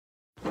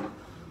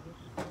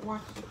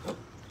What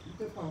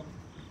the phone?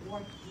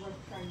 What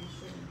can you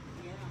say?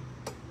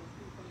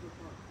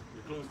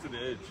 You're close to the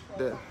edge.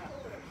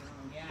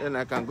 Then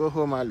I can go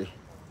home early.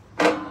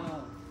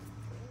 I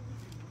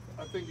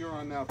think you're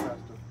on now, Pastor.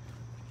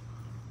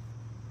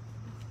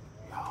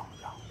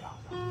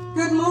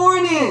 Good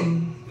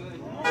morning.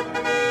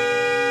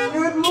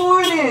 Good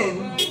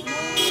morning.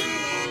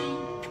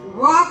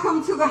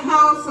 Welcome to the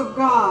house of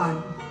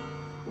God.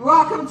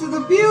 Welcome to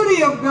the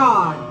beauty of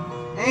God.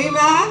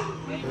 Amen.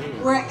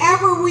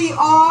 Wherever we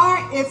are,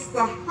 it's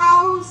the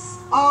house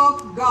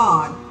of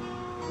God.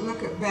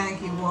 Look at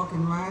Banky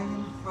walking right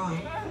in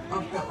front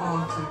of the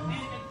altar.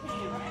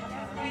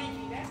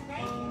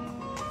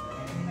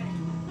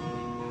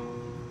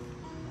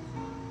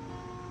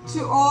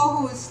 To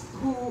all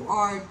who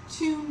are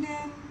tuned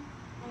in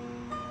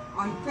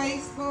on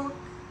Facebook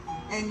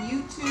and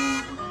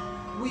YouTube,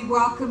 we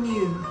welcome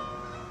you.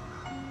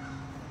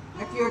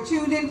 If you're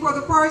tuned in for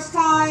the first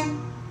time,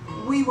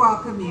 we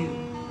welcome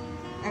you.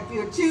 If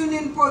you're tuned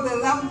in for the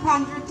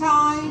 1100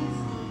 times,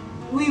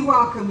 we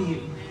welcome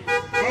you.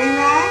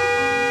 Amen.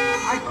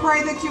 I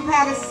pray that you've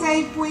had a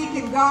safe week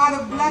and God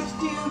have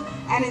blessed you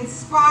and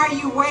inspire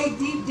you way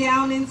deep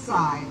down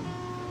inside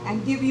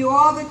and give you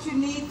all that you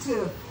need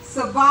to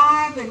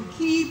survive and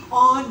keep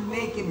on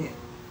making it.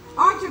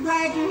 Aren't you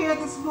glad you're here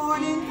this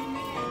morning?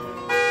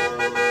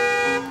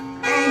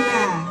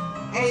 Amen.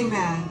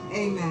 Amen.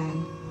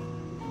 Amen.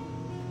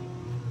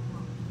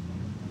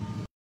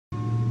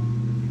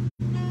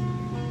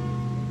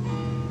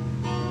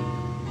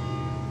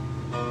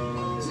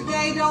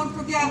 Today, don't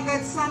forget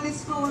that Sunday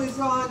school is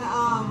on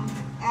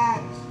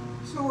at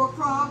 2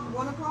 o'clock,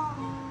 1 o'clock,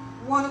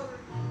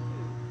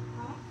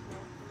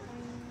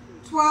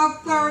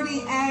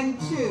 12:30 and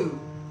 2.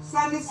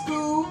 Sunday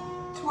school,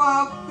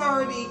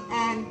 12:30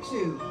 and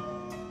 2.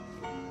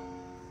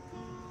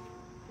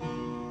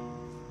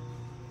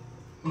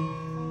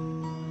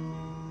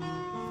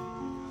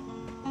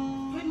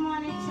 Good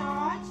morning,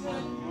 church.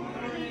 Good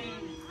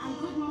morning. And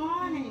good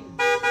morning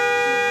to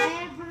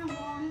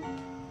everyone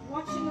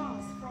watching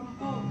us from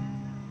home.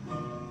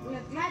 We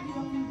are glad you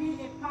can be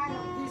a part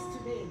of this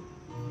today.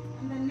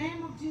 In the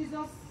name of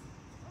Jesus,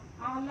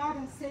 our Lord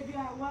and Savior,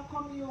 I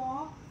welcome you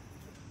all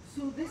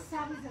to this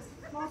service as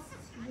First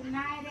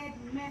United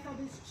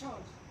Methodist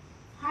Church,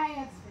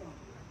 Hyattsville.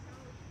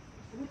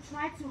 We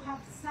try to have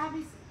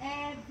service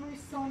every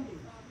Sunday.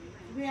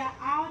 We are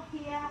out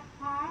here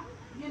parked,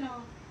 if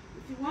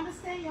you want to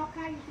stay in your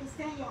car, you can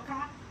stay in your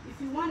car. If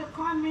you want to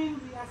come in,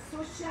 we are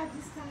social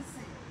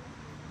distancing.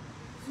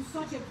 To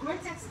such a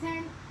great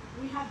extent,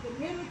 we have the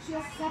little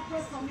chairs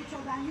separate from each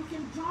other, and you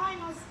can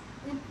join us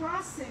in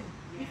person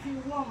if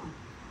you want.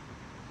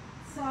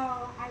 So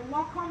I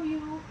welcome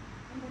you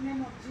in the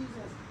name of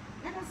Jesus.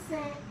 Let us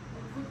say a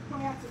good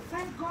prayer to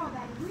thank God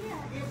that we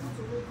are able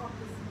to wake up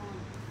this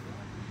morning.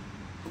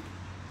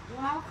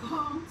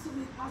 Welcome to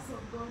the house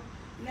of God.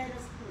 Let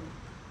us pray.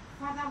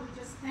 Father, we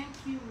just thank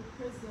you, we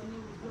praise your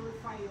name, we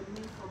glorify your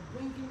name for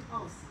bringing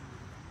us,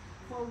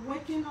 for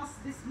waking us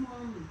this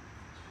morning.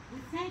 We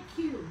thank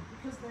you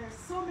because there are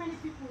so many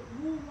people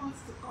who wants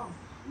to come,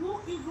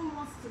 who even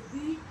wants to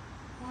be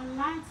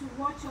online to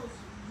watch us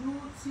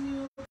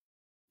YouTube,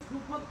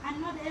 but are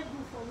not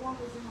able for one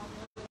reason or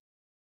the other.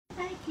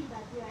 Thank you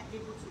that they are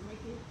able to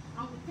make it,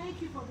 and we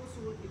thank you for those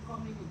who will be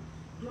coming in.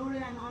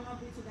 Glory and honor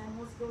be to thy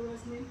most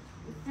glorious name.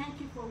 We thank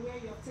you for where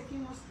you are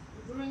taking us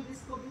during this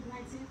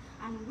COVID-19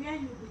 and where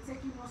you will be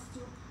taking us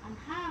to, and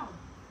how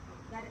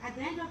that at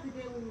the end of the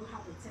day we will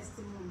have a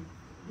testimony.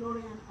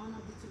 Glory and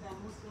honor be to thy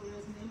most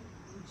glorious name.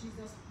 In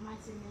Jesus'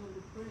 mighty name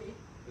we pray.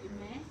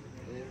 Amen.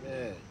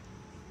 Amen.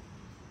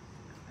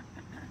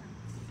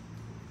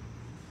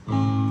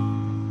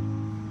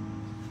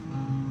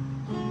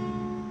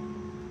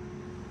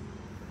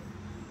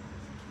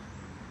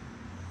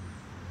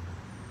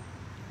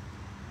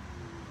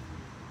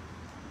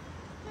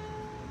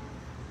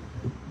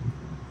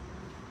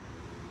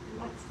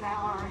 Let's bow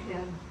our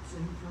heads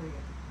in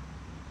prayer.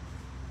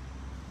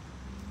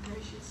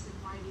 Gracious and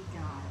mighty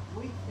God,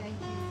 we thank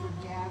you for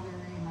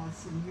gathering us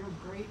in your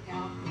great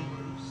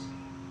outdoors.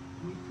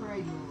 We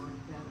pray, Lord,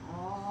 that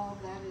all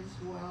that is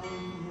well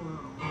in the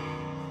world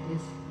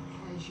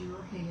has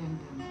your hand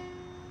in it.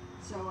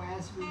 So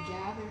as we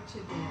gather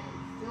today,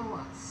 fill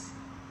us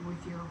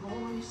with your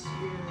Holy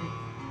Spirit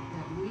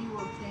that we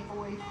will take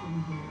away from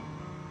here,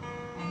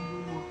 and we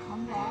will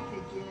come back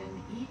again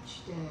each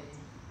day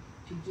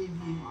to give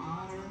you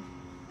honor,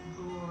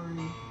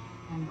 glory,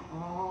 and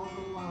all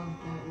the love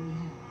that we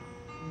have.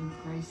 In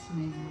Christ's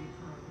name we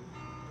pray.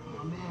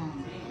 Amen.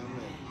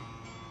 Amen.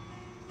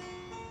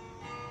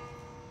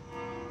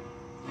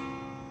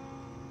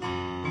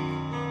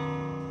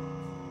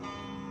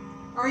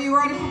 Are you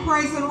ready for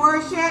praise and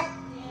worship?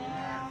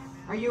 Yeah.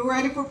 Are you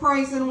ready for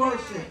praise and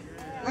worship?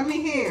 Let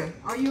me hear.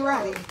 Are you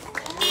ready?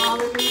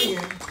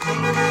 Hallelujah.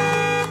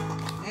 Amen.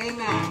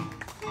 Amen.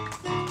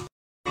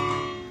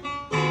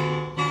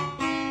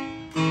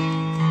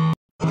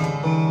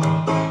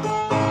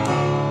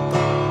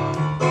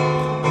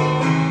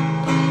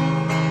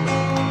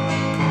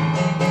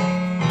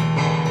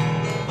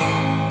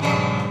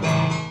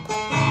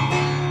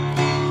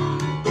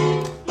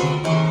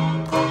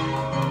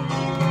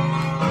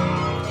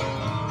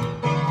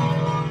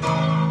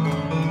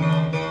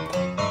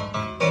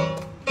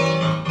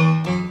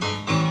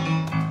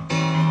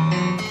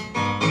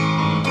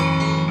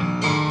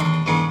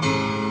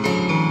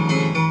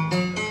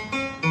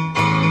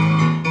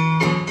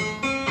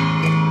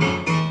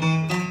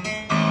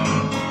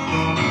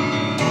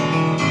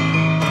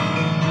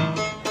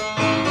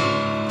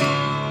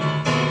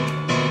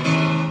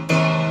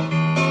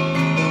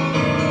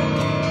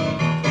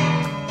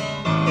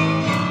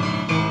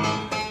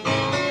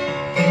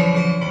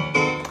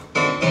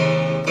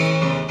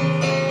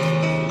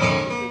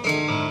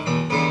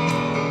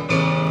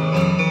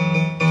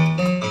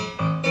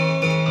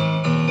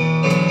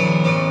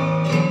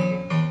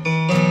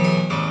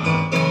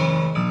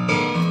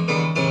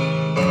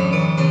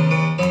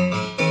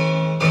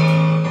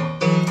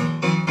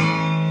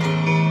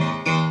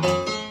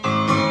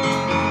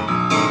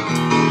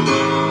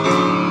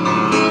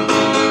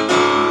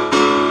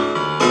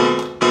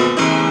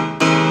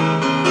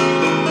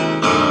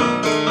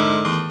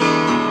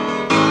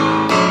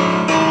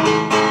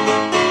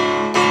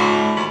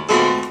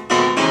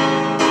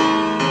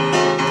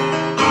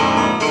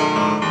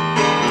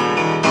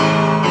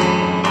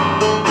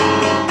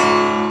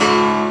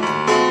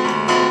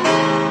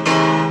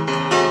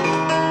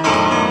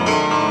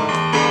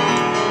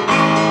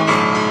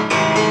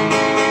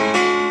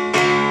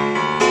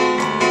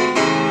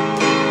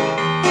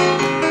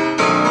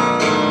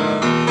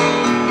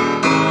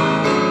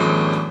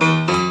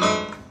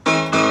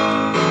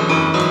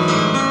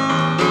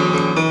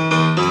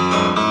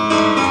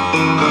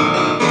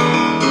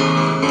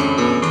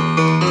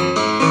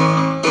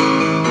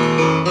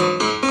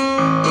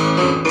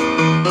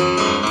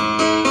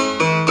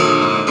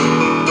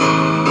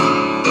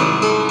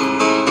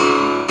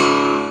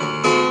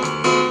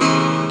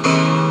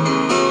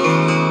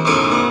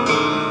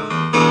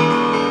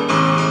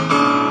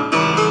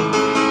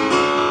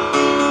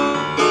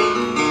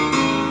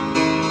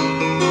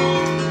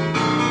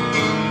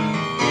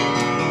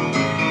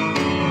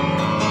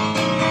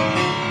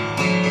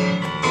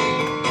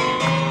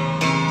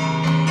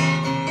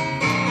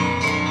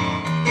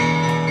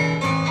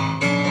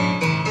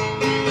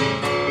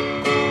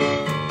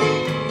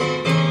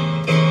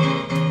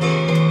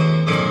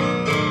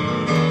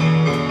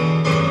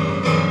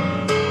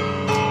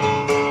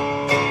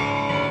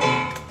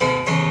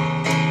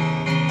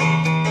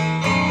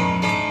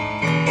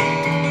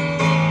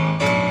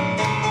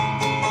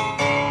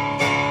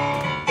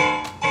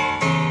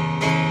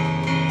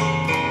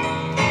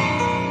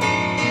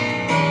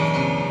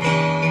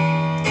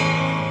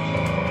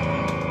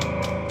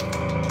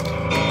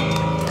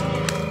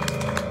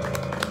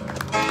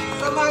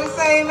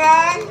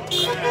 amen?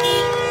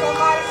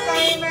 Somebody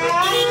say amen.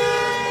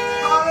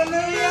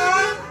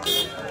 Hallelujah.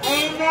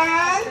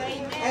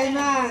 Amen.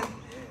 Amen.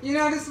 You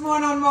know, this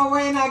morning on my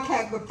way, and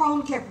the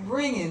phone kept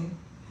ringing.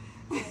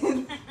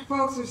 And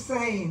folks were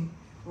saying,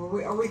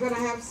 well, are we going to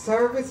have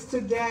service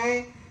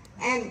today?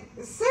 And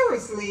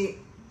seriously,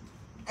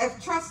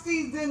 if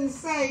trustees didn't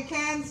say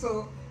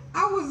cancel,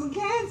 I wasn't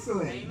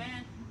canceling.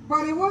 Amen.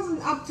 But it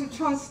wasn't up to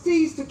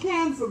trustees to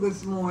cancel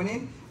this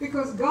morning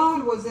because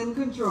God was in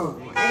control.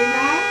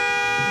 Amen?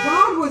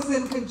 God was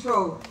in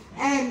control.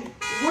 And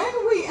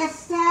when we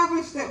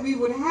established that we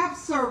would have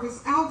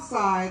service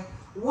outside,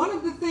 one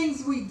of the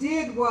things we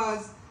did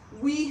was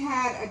we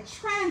had a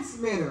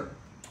transmitter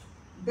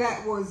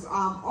that was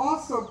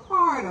also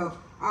part of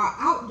our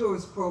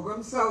outdoors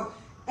program. So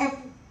if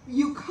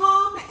you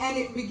come and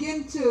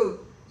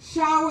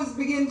showers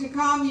begin to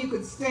come, you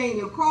could stay in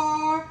your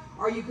car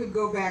or you could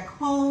go back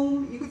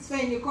home. You could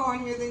stay in your car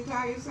and hear the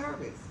entire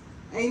service.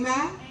 Amen?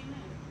 Amen.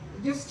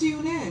 Just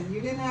tune in. You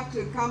didn't have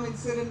to come and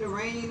sit in the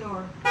rain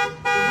or the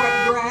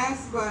wet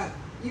grass, but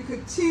you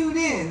could tune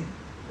in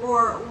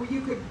or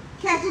you could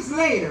catch us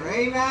later.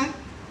 Amen?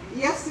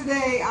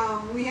 Yesterday,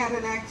 we had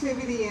an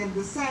activity and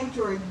the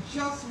sanctuary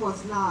just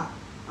was not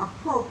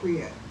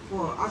appropriate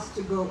for us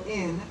to go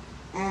in.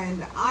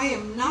 And I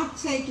am not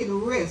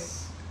taking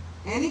risks,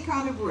 any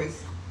kind of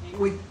risk,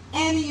 with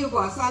any of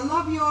us. I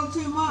love you all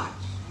too much.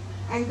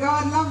 And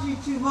God loves you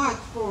too much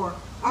for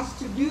us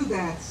to do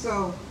that.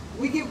 So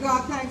we give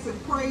God thanks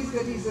and praise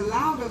that He's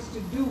allowed us to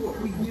do what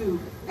we do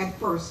at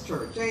First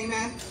Church.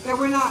 Amen? That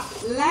we're not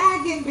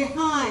lagging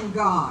behind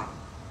God.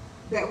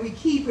 That we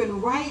keep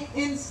right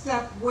in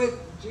step with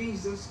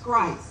Jesus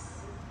Christ.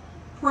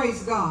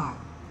 Praise God.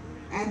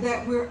 And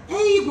that we're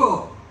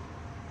able,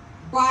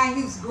 by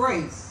His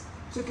grace,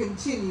 to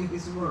continue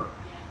His work.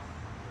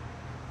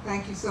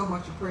 Thank you so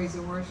much for praise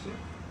and worship.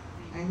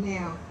 And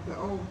now the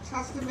Old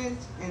Testament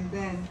and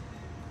then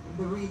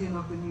the reading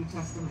of the New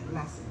Testament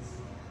lessons.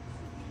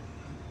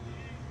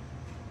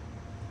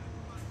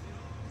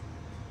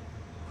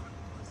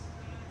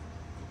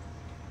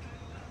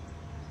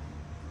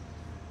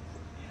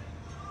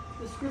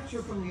 The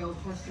scripture from the Old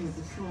Testament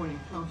this morning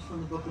comes from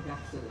the book of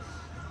Exodus,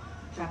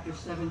 chapter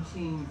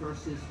 17,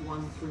 verses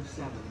 1 through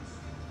 7,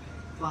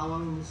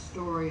 following the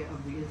story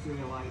of the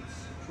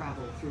Israelites'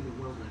 travel through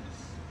the wilderness.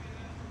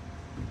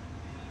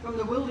 From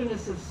the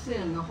wilderness of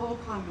Sin, the whole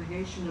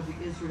congregation of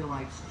the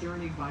Israelites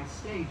journeyed by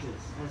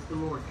stages as the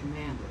Lord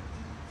commanded.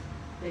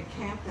 They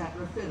camped at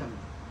Rephidim,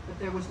 but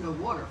there was no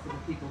water for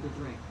the people to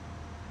drink.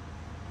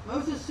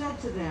 Moses said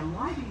to them,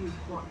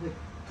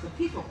 the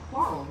people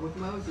quarreled with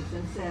Moses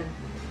and said,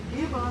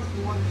 "Give us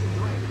water to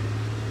drink."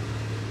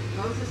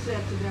 Moses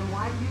said to them,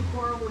 "Why do you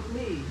quarrel with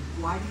me?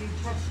 Why do you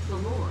test the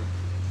Lord?"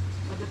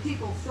 But the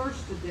people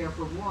thirsted there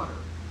for water.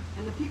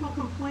 And the people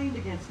complained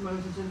against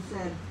Moses and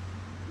said,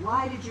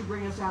 "Why did you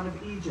bring us out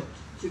of Egypt?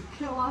 To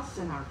kill us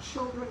and our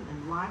children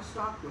and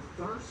livestock with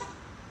thirst?"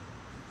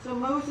 So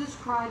Moses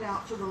cried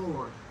out to the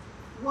Lord,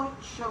 "What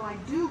shall I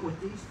do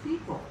with these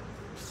people?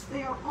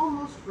 They are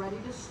almost ready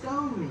to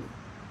stone me."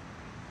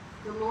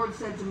 The Lord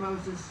said to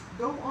Moses,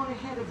 "Go on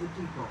ahead of the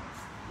people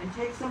and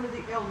take some of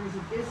the elders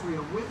of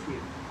Israel with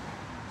you.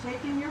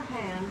 Take in your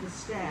hand the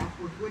staff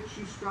with which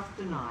you struck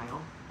the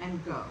Nile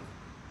and go.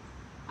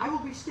 I will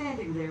be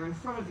standing there in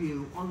front of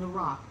you on the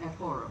rock at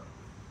Horeb.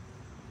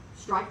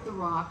 Strike the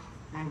rock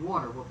and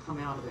water will come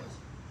out of it,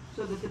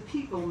 so that the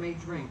people may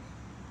drink."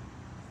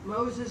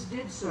 Moses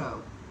did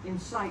so in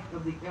sight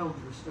of the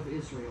elders of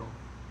Israel.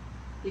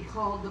 He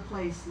called the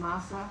place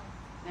Massah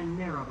and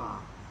Meribah,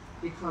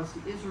 because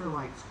the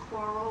Israelites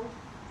quarreled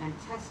and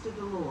tested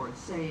the Lord,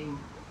 saying,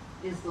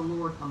 "Is the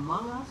Lord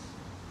among us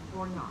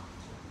or not?"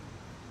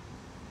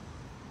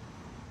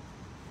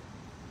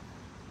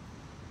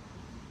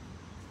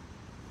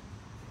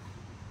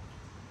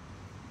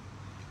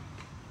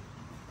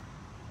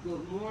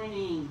 Good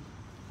morning.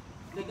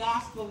 The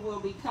gospel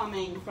will be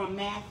coming from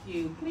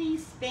Matthew.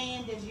 Please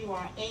stand as you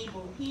are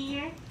able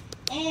here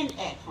and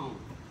at home.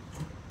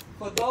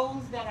 For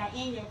those that are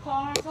in your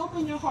cars,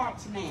 open your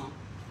hearts now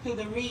to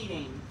the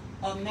reading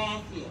of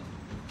Matthew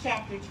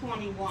chapter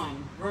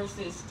 21,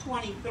 verses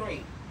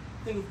 23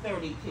 through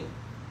 32.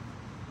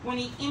 When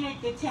he entered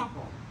the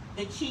temple,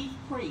 the chief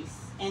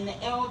priests and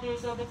the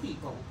elders of the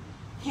people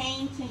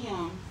came to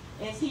him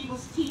as he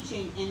was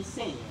teaching and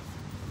said,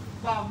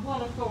 "By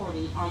what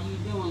authority are you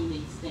doing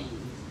these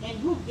things? And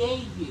who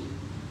gave you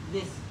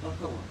this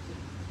authority?"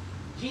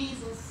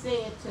 Jesus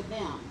said to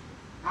them,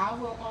 "I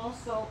will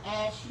also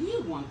ask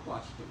you one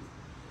question.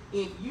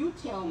 If you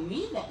tell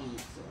me the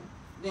answer,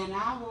 then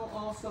I will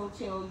also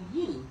tell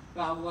you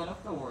by what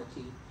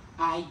authority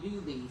I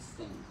do these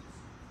things.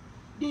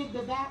 Did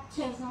the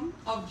baptism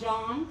of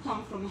John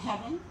come from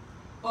heaven,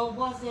 or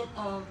was it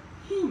of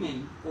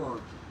human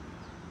origin?"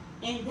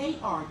 And they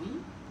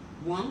argued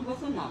one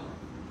with another.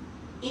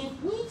 "If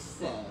we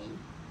say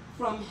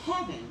from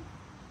heaven,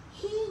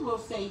 he will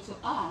say to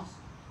us,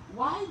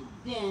 why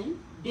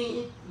then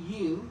did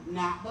you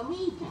not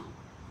believe him?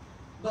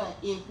 But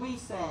if we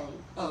say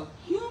of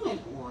human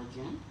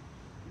origin,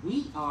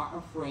 we are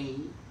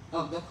afraid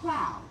of the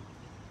crowd,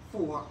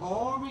 for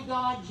all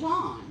regard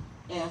John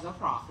as a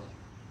prophet.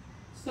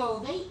 So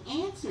they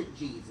answered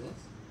Jesus,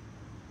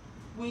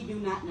 we do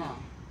not know.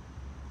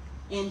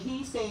 And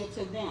he said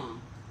to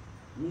them,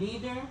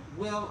 neither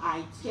will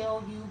I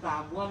tell you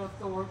by what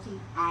authority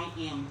I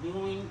am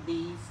doing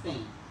these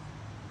things.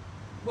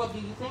 What do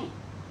you think?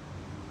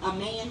 A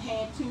man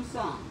had 2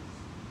 sons.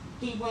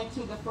 He went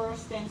to the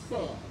first and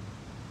said,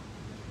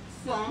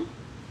 son,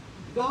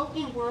 go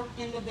and work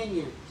in the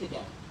vineyard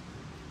today.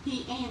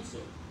 He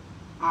answered,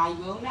 I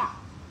will not.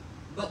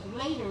 But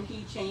later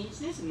he changed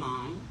his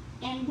mind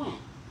and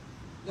went.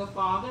 The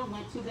father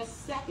went to the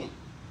second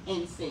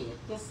and said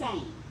the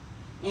same.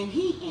 And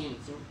he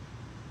answered,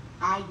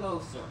 I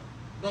go, sir.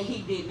 But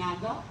he did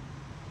not go.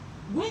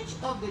 Which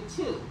of the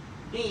 2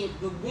 did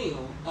the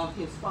will of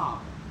his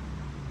father?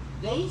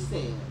 They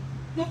said,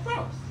 the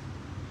first.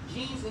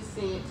 Jesus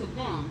said to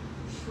them,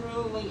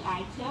 truly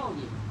I tell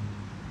you,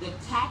 the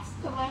tax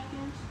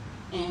collectors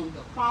and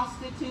the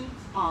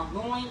prostitutes are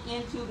going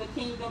into the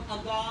kingdom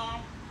of God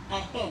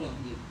ahead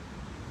of you.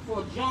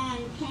 For John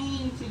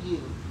came to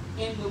you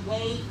in the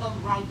way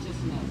of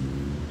righteousness,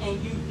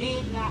 and you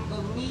did not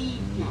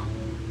believe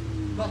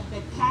him. But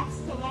the tax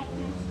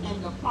collectors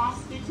and the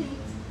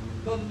prostitutes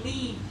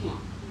believed him.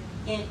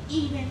 And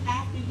even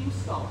after you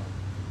saw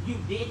it, you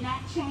did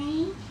not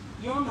change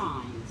your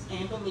minds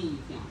and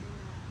believe him.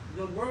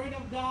 The word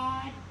of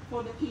God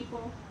for the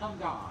people of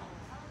God.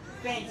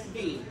 Thanks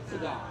be to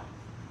God.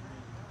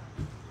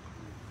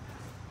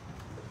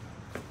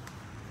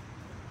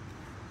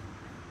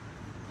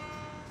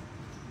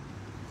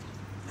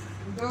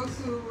 Those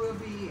who will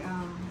be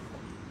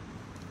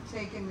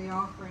taking the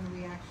offering,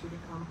 we ask you to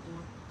come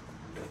forward.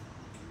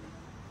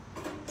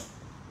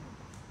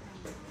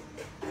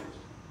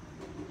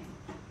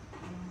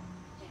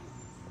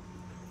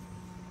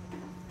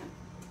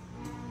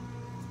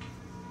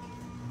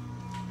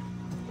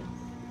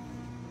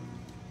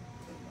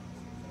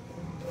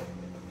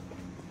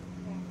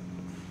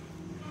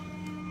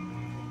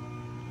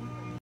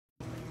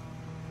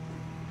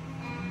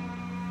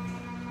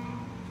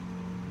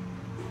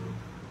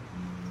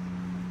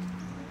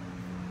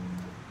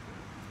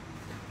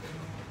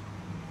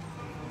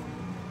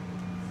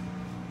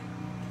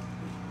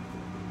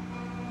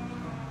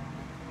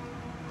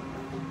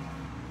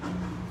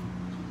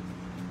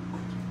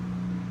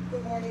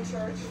 Good morning,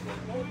 church.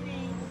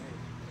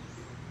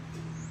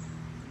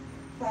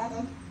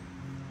 Father,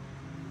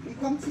 we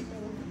come to you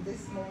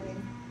this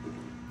morning.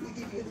 We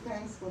give you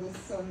thanks for the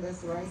sun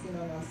that's rising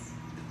on us.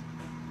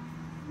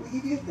 We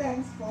give you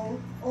thanks for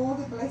all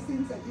the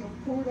blessings that you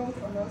have poured out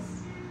on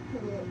us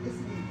through this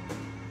week.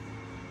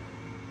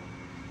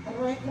 And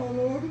right now,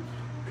 Lord,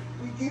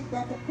 we give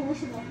back a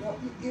portion of what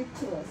you give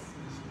to us.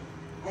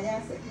 I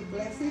ask that you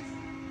bless it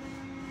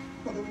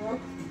for the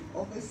work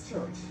of this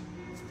church.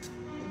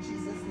 In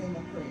Jesus' name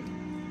I pray.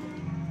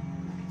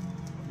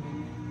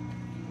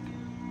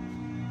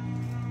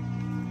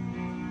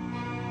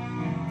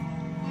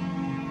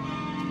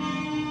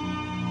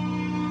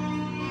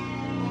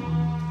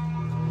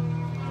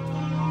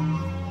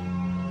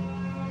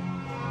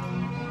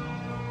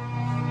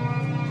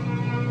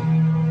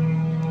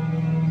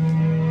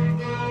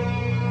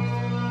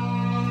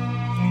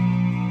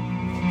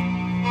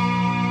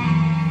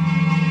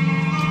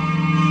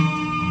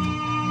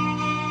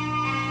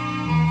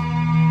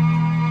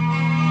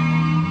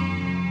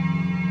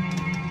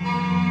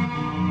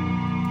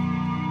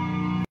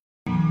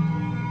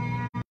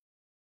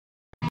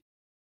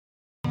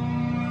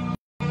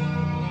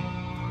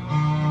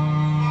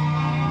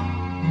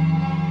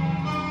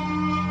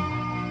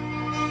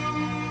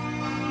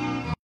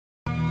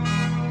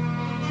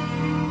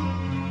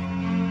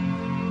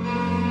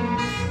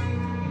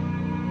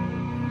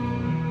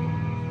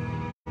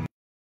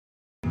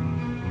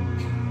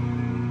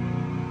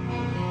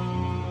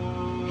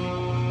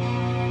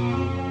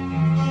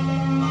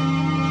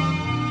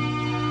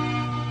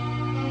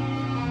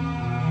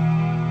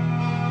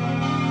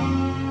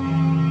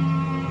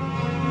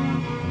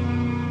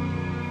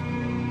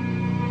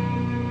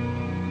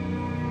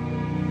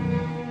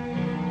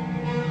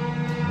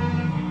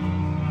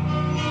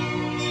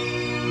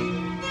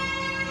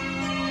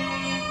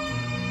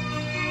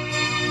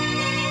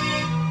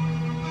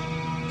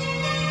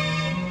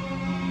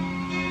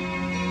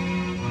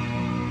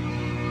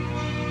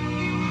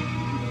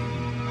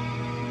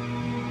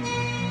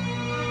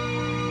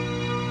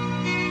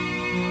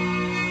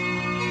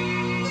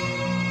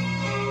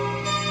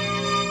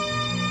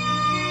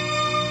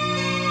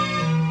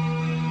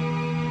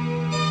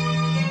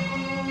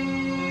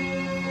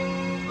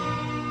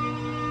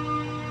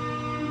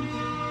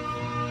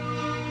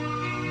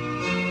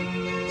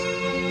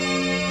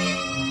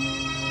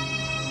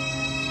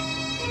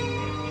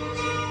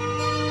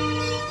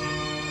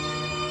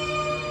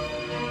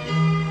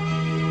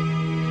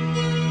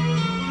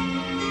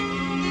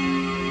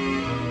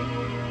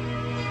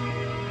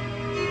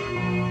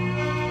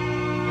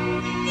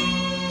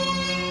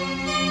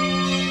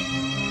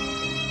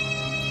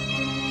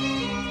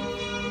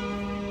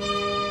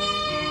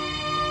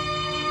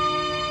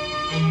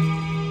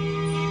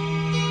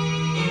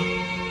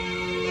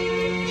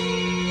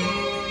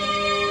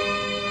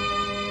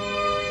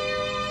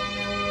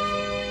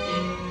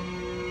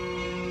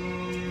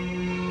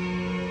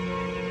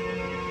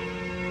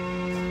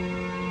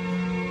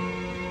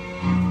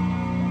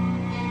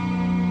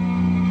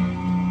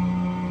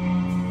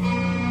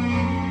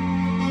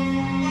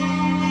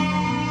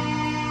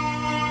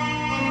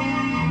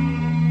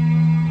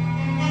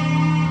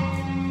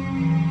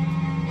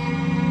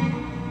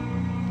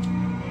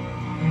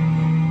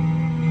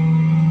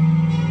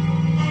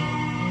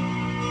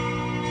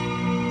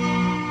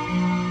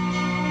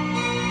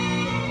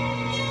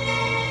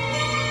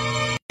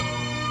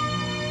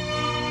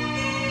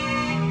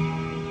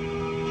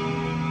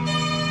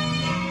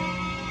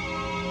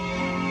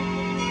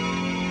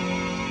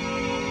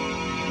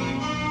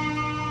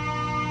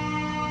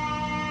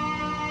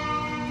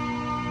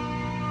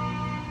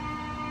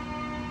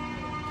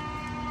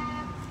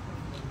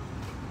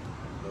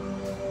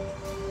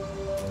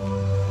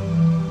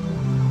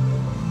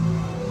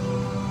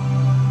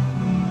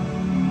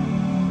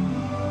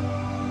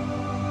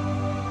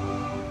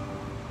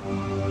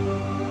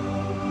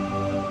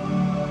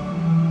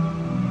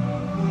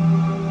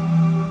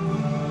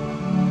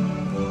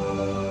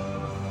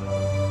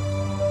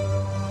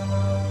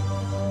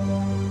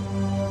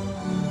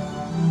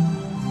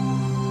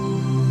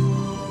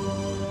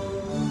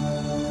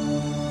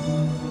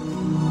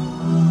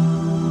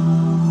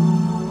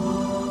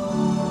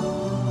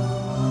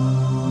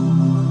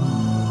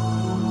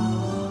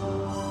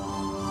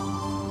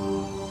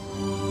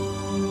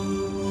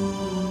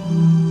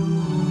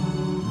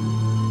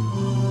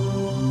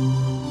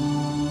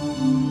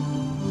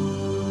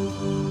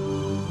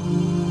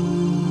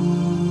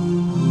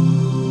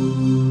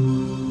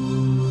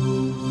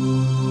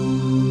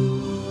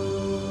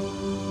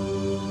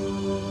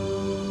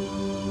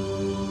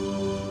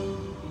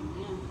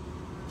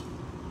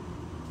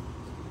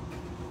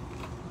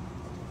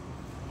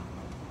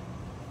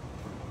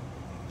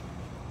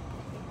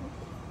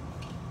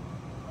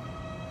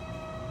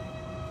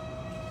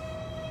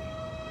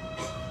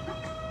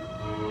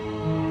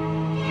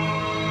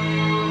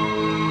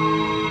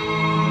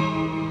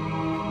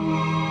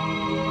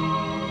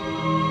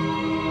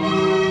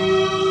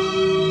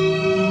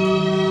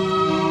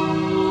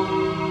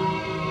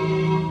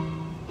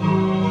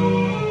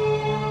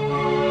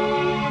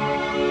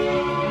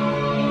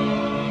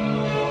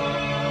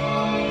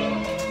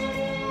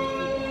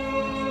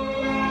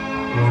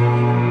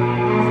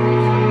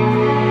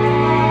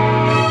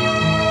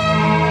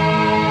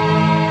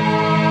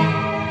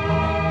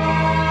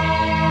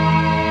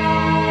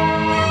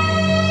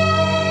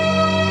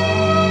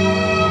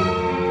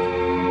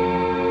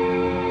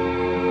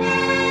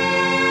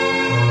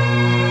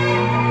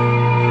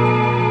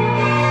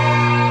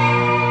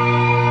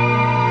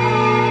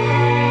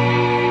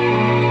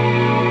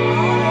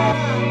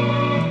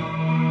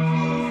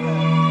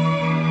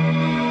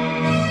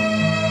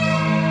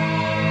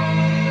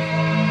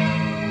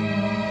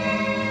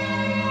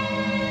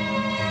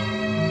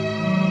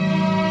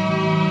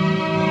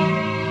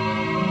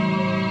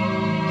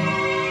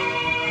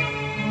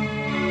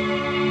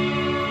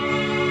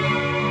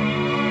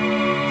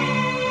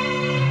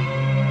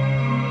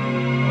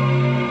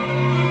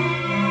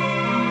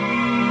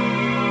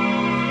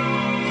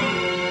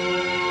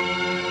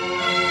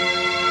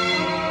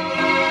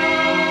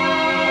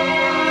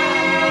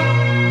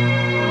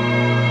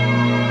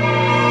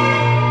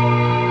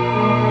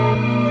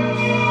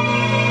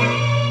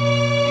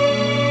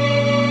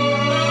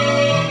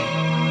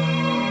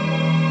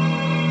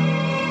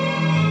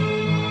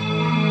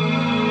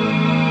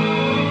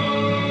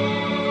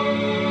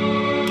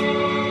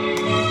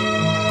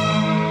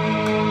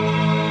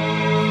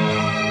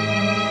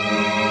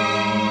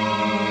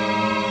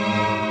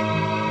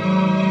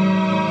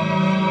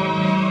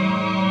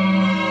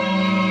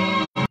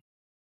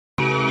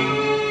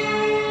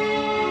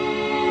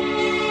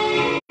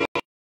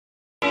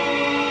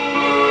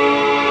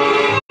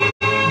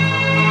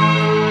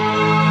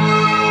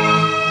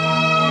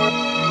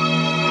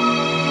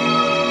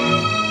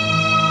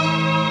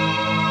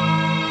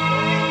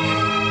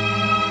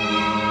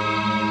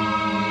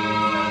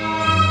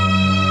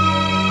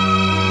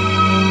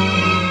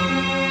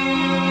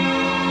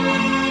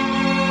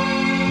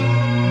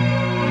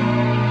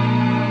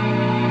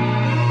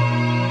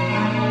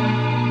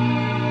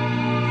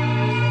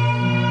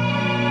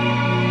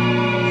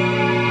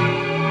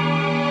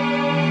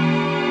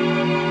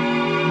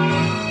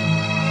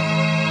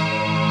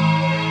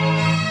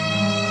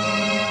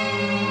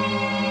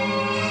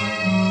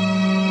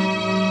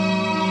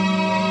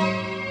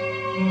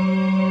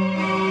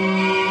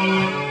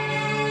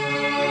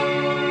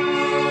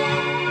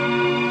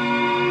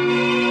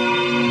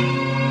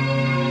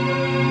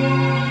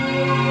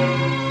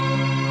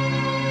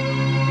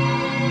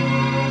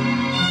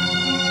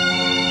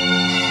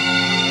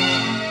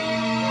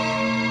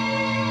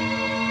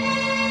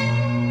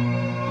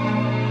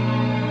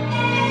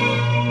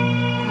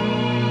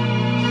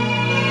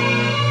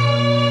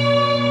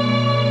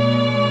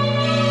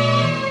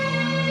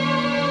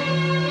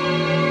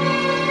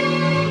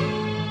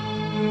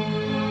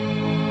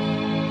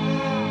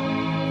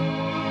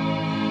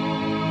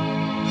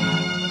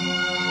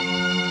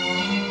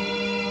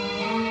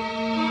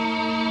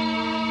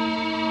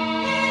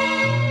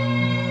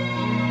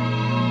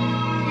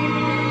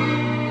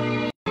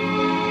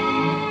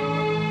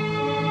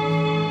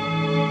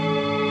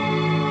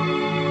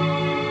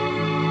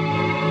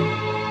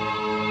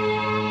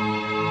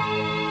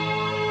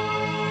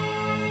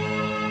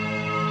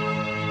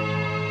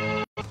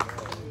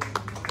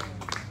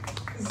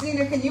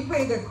 Zena, can you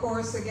play the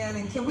chorus again?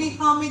 And can we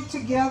hum it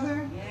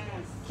together?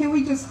 Yes. Can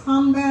we just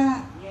hum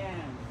that? Yes.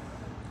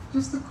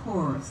 Just the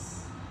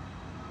chorus.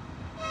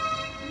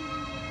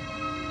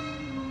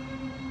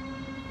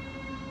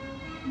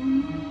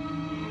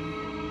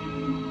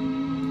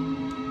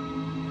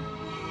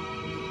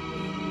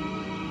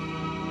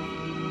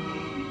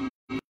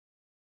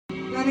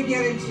 Let it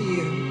get into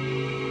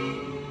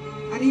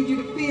you. I need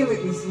you to feel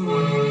it this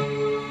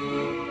morning.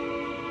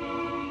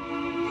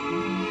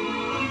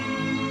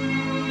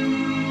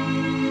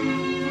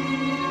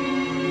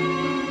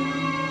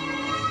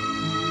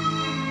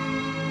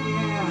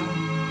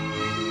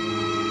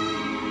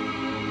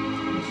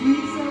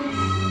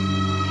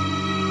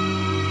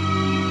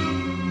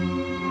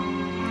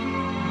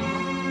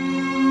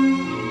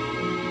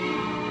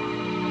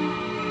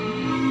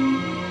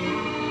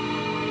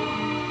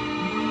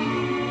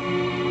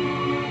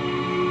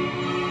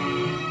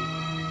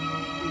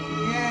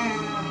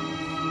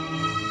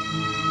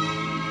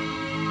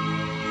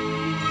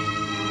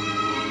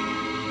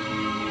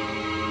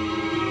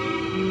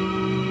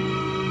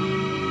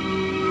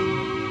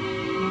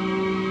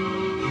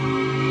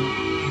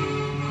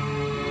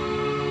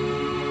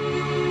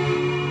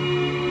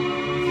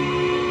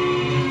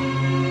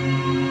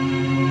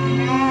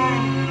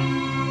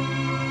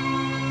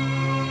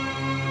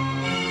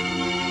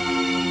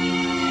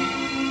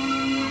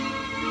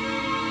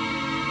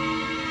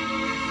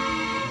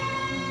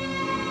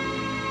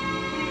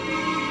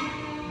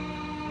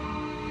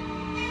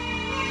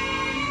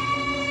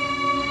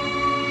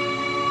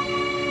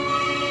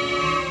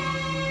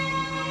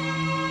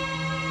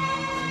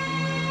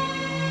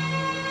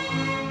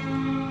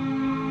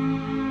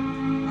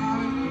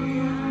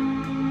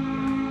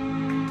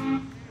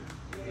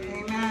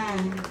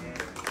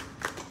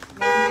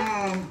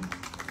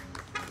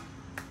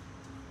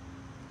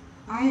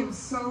 I am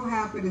so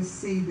happy to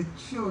see the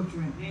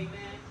children. Amen.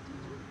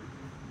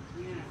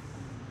 Yes.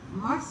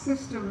 My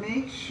sister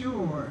makes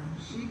sure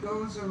she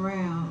goes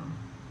around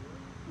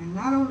and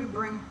not only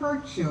bring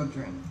her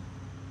children,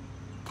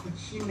 but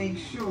she makes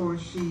sure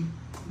she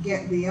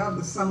get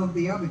some of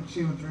the other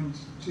children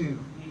too.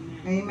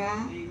 Amen.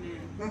 Amen.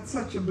 Amen. That's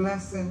such a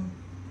blessing.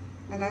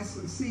 And I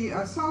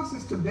saw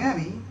Sister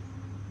Betty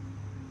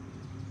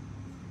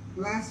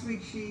last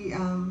week. She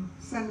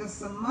sent us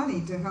some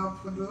money to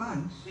help for the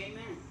lunch.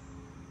 Amen.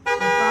 I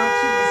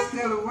thought she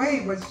was still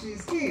away, but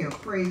she's here.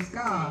 Praise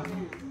God.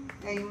 Amen.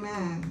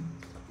 Amen.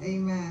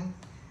 Amen.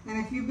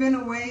 And if you've been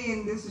away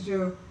and this is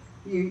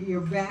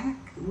you're back,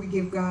 we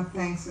give God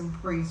thanks and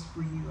praise for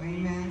you.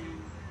 Amen.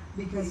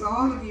 Because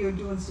all of you are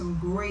doing some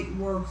great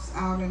works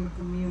out in the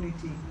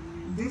community.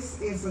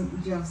 This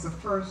isn't just a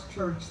First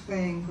Church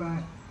thing,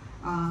 but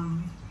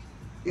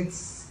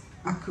it's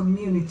a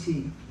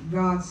community,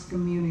 God's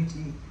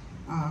community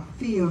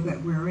field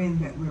that we're in,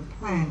 that we're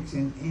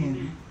planting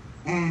in.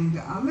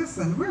 And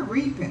listen, we're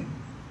reaping.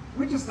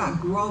 We're just not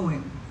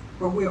growing,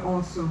 but we're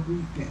also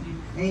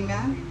reaping.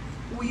 Amen?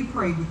 Will you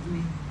pray with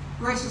me?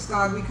 Gracious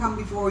God, we come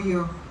before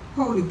your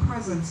holy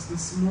presence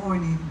this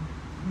morning.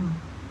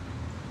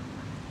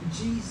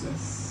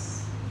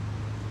 Jesus.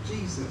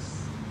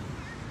 Jesus.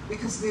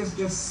 Because there's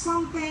just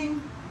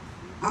something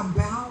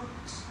about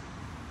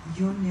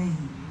your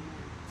name.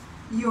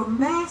 Your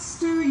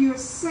Master, your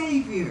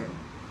Savior,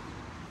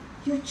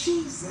 your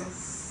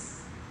Jesus.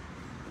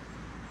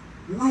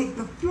 Like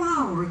the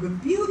flower, the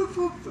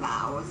beautiful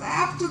flowers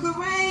after the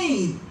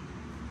rain.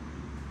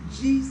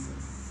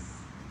 Jesus.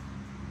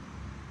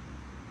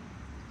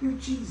 You're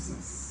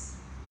Jesus.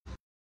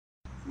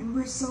 And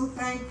we're so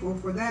thankful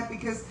for that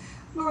because,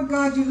 Lord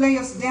God, you lay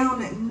us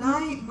down at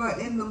night, but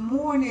in the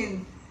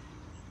morning,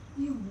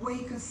 you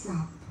wake us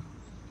up.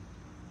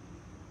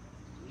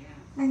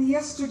 And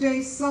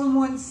yesterday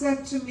someone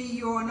said to me,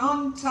 you're an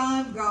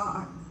on-time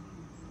God.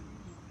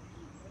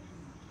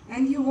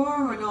 And you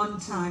are an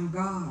on-time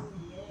God.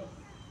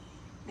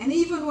 And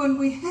even when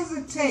we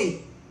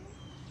hesitate,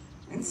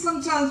 and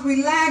sometimes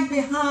we lag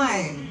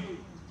behind,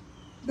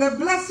 the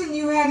blessing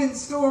you had in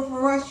store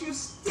for us, you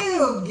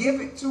still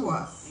give it to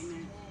us.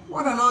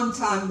 What an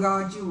on-time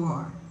God you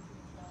are.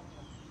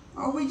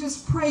 Oh, we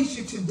just praise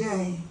you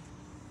today.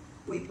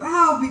 We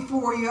bow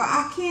before you.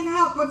 I can't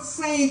help but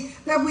say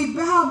that we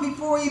bow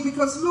before you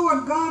because,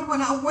 Lord God,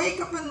 when I wake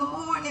up in the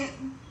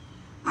morning,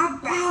 I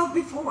bow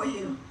before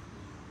you.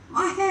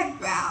 My head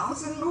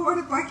bows, and Lord,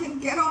 if I can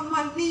get on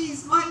my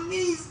knees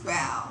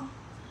bow.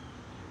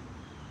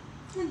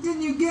 And then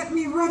you get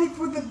me ready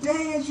for the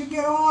day as you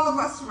get all of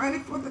us ready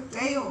for the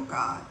day, oh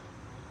God.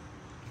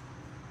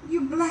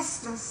 You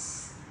blessed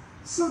us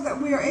so that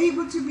we are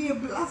able to be a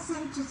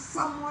blessing to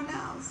someone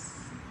else.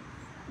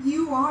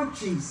 You are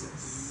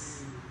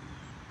Jesus.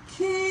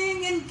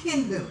 King and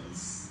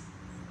kingdoms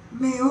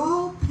may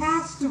all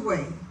pass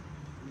away,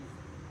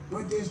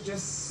 but there's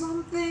just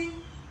something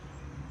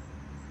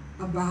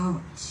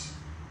about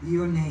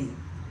your name.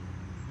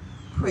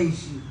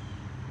 Praise you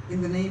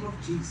in the name of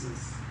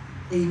Jesus.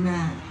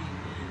 Amen.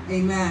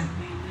 Amen.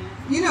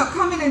 You know,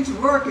 coming into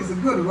work is a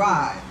good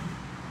ride,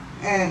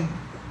 and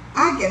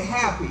I get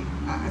happy.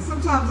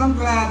 Sometimes I'm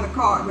glad the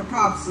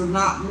cops are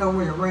not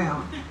nowhere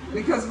around,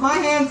 because my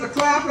hands are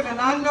clapping and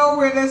I know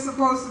where they're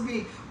supposed to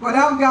be, but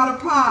I've got a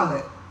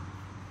pilot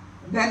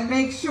that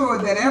makes sure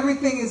that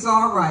everything is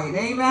all right.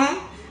 Amen.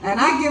 And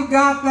I give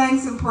God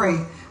thanks and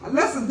praise.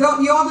 Listen,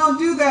 y'all don't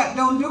do that.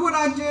 Don't do what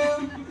I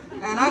do.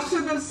 And I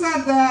shouldn't have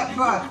said that,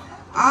 but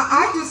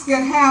I just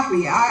get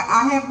happy.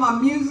 I have my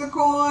music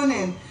on,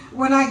 and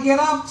when I get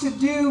up to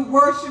do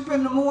worship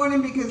in the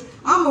morning, because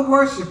I'm a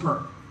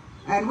worshiper.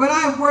 And when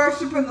I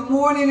worship in the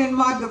morning in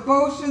my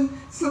devotion,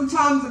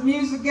 sometimes the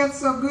music gets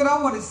so good,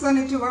 I want to send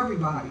it to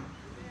everybody.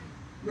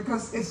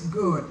 Because it's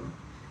good.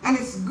 And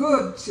it's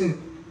good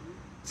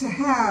to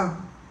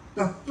have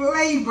the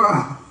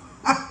flavor.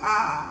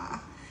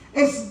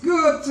 It's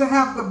good to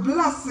have the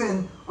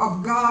blessing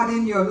of God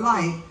in your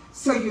life.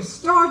 So you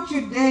start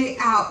your day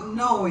out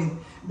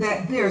knowing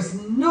that there's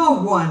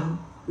no one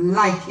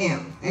like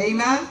him.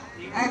 Amen?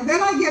 And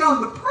then I get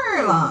on the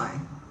prayer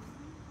line.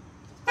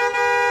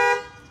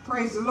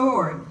 Praise the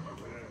Lord.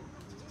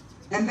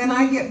 And then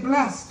I get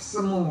blessed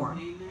some more.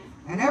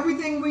 And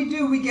everything we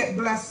do, we get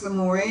blessed some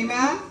more.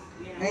 Amen?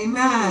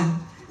 Amen.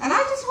 And I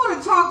just want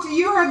to talk to you.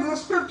 You heard the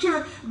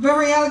scripture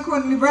very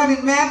eloquently read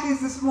in Matthew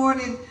this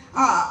morning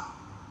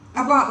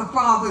about the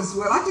Father's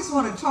will. I just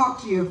want to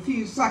talk to you a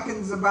few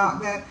seconds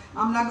about that.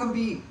 I'm not going to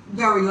be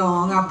very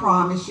long, I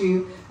promise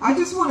you. I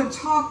just want to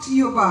talk to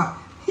you about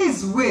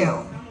his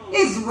will.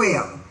 His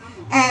will.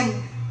 And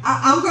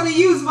I'm going to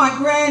use my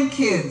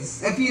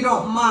grandkids, if you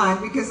don't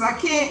mind, because I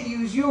can't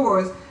use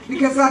yours,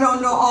 because I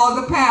don't know all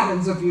the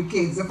patterns of your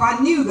kids. If I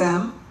knew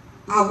them,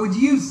 I would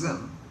use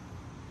them.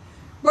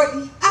 But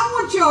I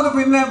want y'all to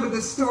remember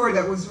the story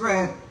that was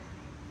read.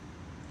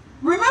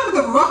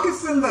 Remember the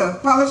ruckus in the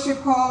fellowship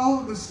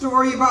hall? The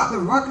story about the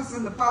ruckus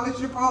in the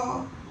fellowship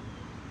hall?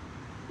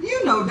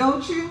 You know,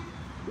 don't you?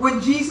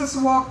 when Jesus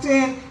walked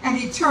in and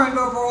he turned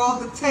over all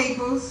the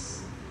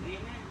tables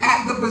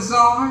at the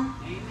bazaar?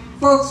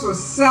 Folks were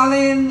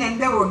selling and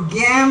they were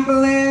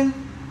gambling.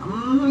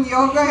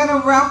 Y'all go ahead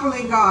and raffle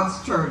in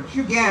God's church.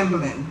 You're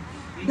gambling.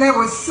 They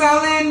were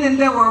selling and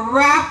they were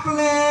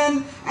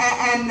raffling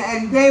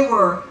and they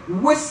were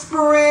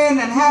whispering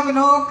and having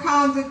all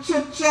kinds of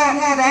chit-chat,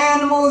 had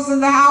animals in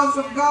the house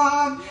of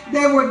God.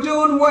 They were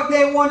doing what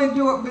they want to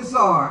do at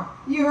bazaar.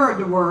 You heard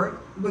the word,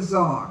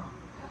 bazaar.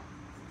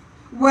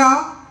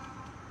 Well,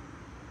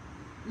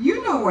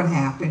 you know what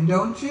happened,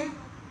 don't you?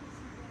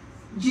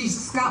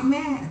 Jesus got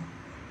mad.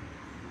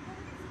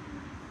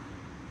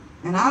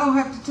 And I don't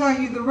have to tell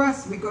you the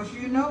rest because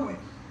you know it.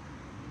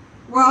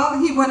 Well,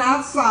 he went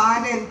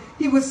outside and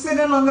he was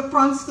sitting on the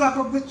front step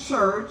of the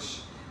church,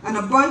 and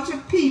a bunch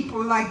of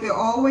people, like they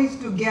always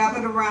do,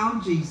 gathered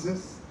around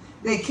Jesus.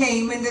 They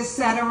came and they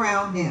sat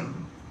around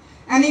him.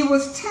 And he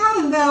was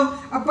telling them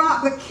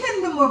about the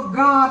kingdom of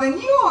God.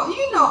 And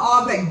you know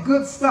all that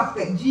good stuff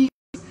that Jesus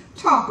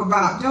talk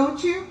about,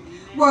 don't you?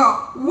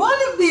 Well, one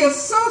of the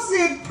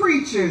associate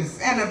preachers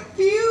and a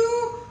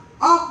few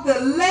of the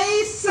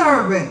lay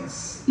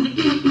servants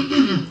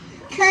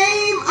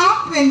came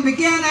up and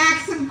began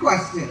asking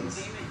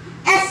questions.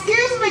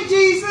 Excuse me,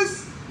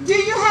 Jesus, do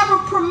you have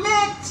a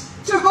permit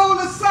to hold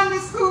a Sunday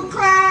school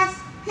class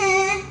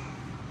here?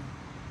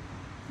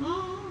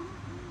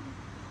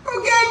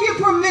 Who gave you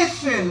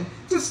permission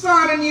to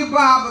start a new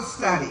Bible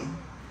study?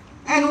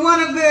 And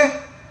one of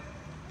the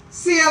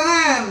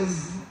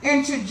CLMs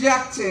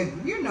interjected,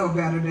 you know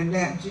better than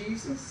that,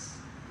 Jesus.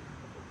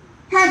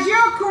 Has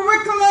your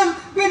curriculum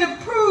been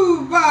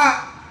approved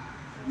by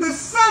the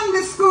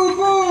Sunday school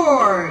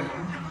board?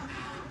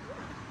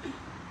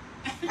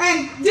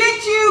 And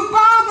did you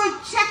bother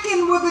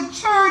checking with the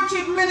church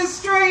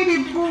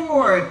administrative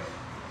board?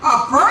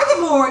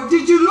 Furthermore,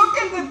 did you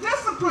look into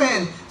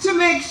discipline to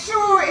make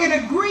sure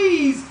it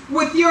agrees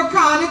with your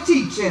kind of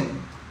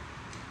teaching?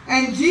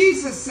 And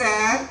Jesus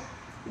said,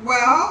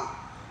 well,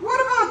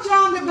 what about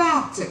John the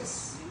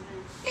Baptist?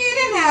 He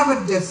didn't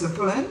have a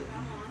discipline.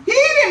 He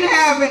didn't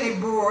have any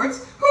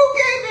boards. Who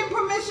gave him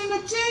permission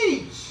to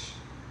teach?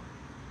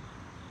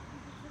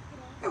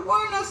 There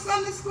weren't no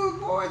Sunday school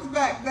boards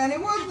back then.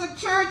 It wasn't a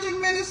church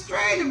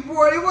administrative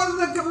board. It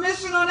wasn't a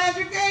commission on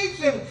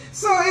education.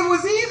 So it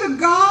was either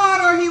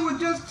God or he was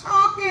just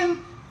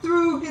talking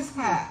through his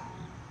hat.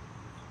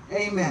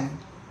 Amen.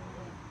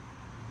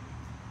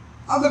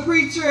 The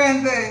preacher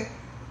and the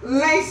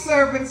lay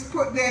servants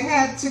put their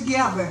head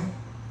together.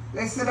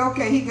 They said,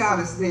 okay, he got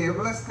us there,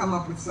 but let's come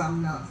up with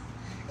something else.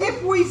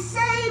 If we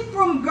say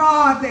from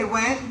God they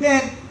went,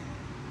 then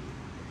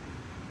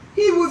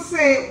he would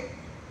say,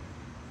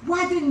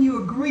 why didn't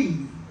you agree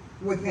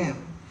with him?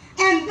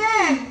 And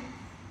then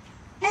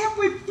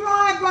every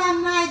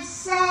fly-by-night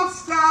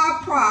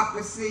self-styled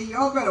prophecy,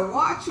 y'all better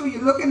watch who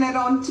you're looking at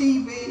on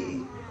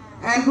TV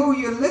and who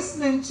you're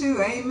listening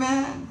to,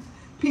 amen.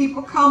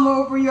 People come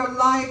over your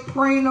life,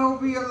 praying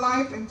over your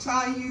life and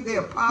tell you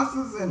they're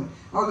apostles and,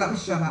 oh, let me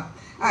shut up.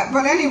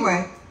 But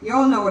anyway,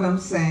 y'all know what I'm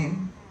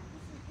saying.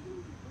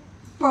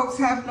 Folks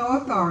have no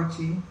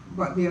authority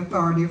but the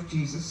authority of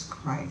Jesus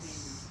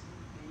Christ.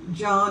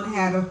 John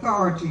had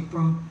authority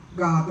from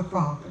God the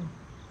Father.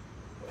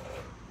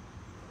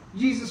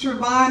 Jesus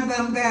reminded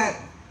them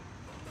that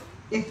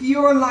if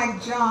you're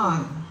like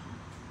John,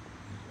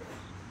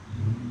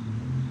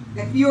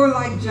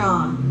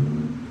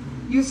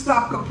 you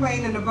stop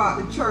complaining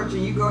about the church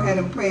and you go ahead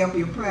and pay up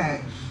your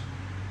pledge.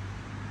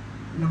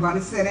 Nobody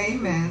said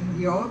amen.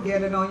 You all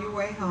get it on your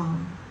way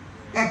home.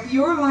 If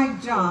you're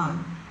like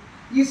John,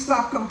 you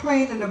stop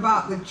complaining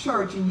about the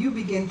church and you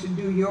begin to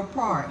do your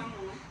part.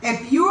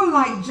 If you're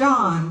like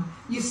John,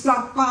 you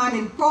stop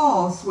finding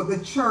faults with the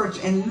church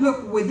and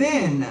look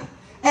within.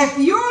 If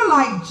you're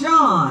like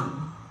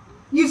John,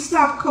 you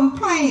stop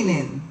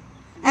complaining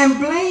and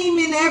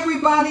blaming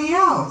everybody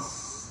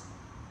else,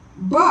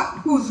 but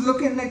who's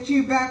looking at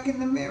you back in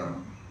the mirror.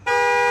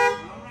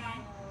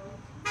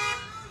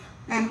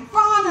 And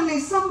finally,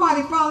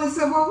 somebody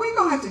said, well, we're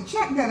going to have to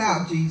check that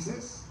out,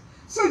 Jesus.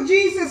 So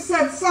Jesus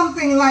said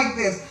something like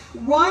this.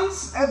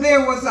 Once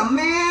there was a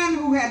man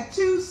who had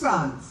 2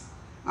 sons.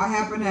 I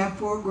happen to have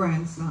 4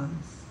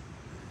 grandsons.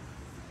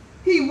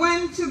 He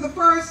went to the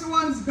first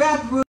one's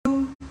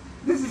bedroom.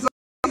 This is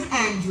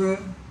Andrew.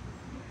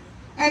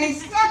 And he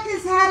stuck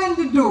his head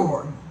in the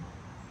door.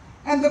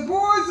 And the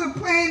boys are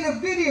playing a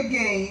video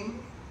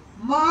game,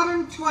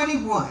 Modern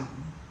 21.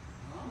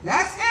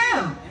 That's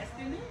him.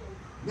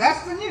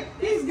 That's the new.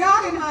 He's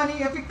got it,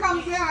 honey. If it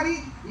comes out,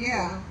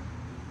 yeah.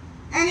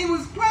 And he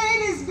was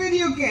playing his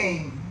video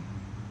game.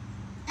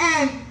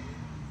 And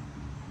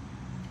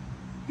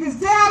his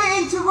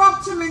dad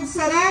interrupted him and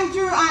said,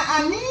 Andrew,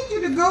 I need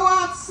you to go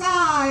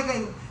outside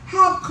and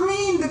help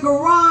clean the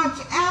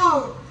garage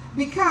out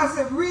because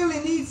it really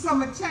needs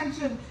some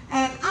attention.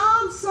 And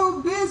I'm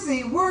so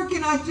busy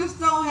working, I just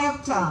don't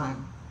have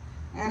time.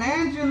 And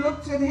Andrew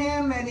looked at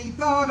him and he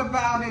thought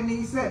about it and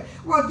he said,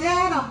 well,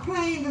 Dad, I'm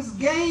playing this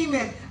game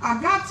and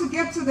I got to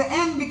get to the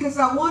end because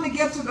I want to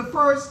get to the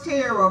first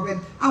tier of it.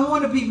 I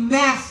want to be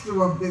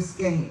master of this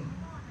game.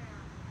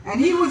 And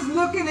he was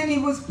looking and he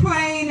was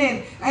playing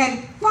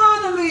and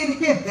finally it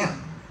hit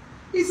him.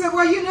 He said,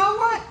 well, you know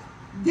what?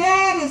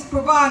 Dad is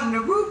providing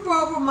a roof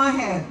over my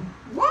head.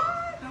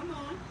 What? Come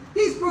on.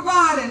 He's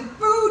providing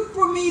food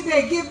for me.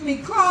 They give me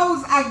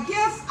clothes. I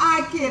guess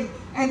I can.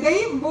 And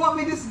they even bought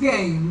me this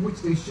game,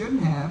 which they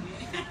shouldn't have.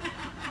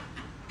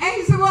 And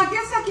he said, well, I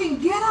guess I can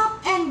get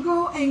up and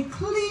go and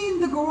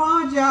clean the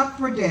garage out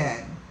for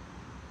Dad.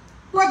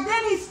 But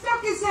then he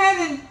stuck his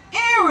head in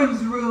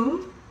Aaron's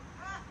room.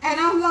 And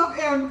I love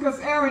Aaron because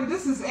Aaron,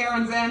 this is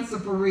Aaron's answer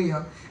for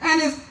real.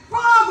 And his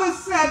father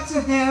said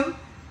to him,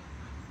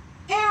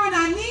 Aaron,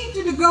 I need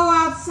you to go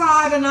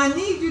outside and I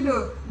need you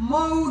to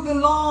mow the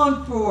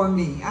lawn for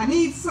me. I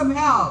need some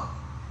help.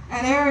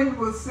 And Aaron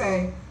will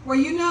say, well,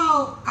 you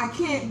know, I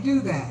can't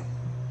do that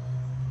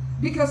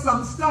because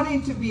I'm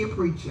studying to be a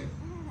preacher.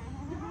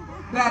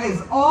 That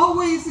is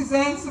always his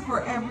answer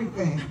for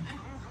everything.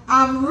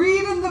 I'm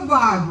reading the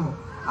Bible.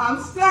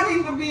 I'm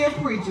studying to be a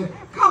preacher.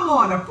 Come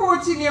on, a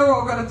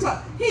 14-year-old going to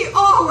tell. He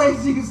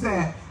always used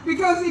that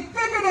because he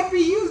figured if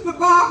he used the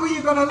Bible,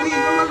 you're going to leave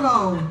him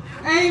alone.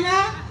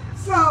 Amen?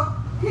 So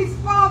his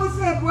father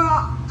said, well,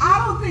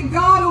 I don't think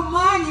God will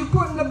mind you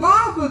putting the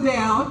Bible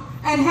down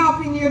and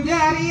helping your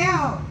daddy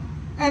out.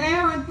 And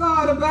Aaron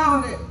thought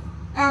about it.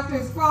 After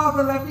his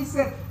father left, he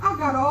said, I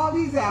got all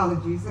these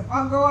allergies. If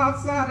I go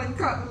outside and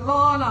cut the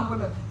lawn, I'm going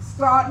to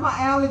start my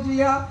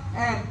allergy up,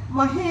 and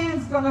my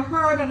hand's going to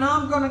hurt, and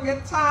I'm going to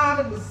get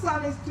tired, and the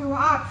sun is too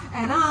hot,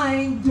 and I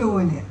ain't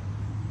doing it.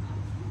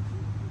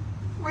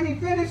 When he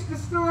finished the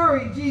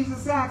story,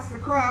 Jesus asked the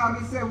crowd,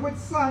 he said, which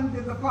son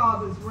did the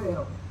Father's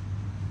will?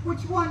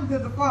 Which one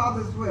did the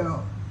Father's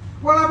will?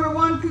 Well,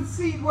 everyone could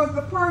see it was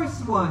the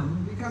first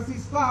one because he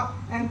stopped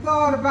and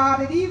thought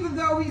about it. Even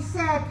though he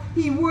said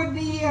he wouldn't,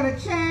 he had a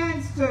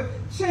chance to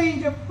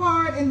change of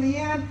heart in the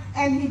end,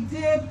 and he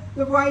did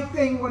the right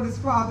thing what his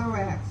father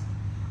asked.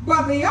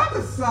 But the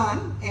other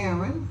son,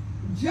 Aaron,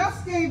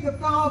 just gave the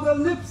father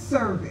lip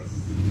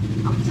service.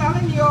 I'm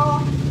telling y'all,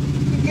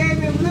 he gave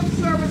him lip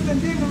service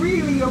and didn't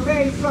really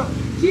obey. So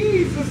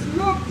Jesus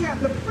looked at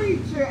the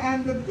preacher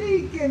and the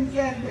deacons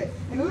and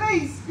the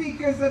lay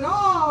speakers and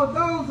all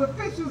those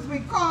officials, we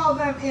call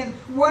them in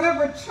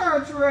whatever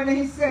church we're in, and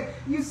he said,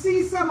 you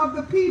see some of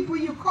the people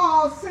you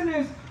call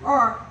sinners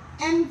are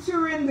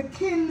entering the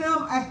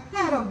kingdom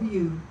ahead of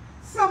you.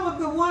 Some of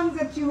the ones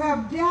that you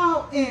have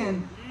doubt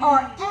in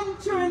are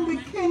entering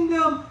the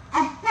kingdom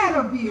ahead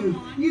of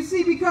you. You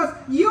see, because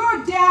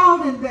you're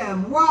doubting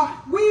them.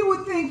 While we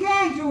would think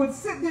Andrew would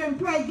sit there and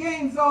play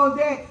games all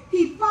day,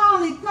 he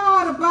finally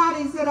thought about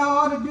it. He said, I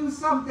ought to do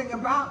something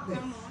about this.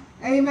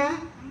 Amen?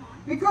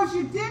 Because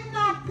you did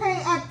not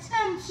pay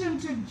attention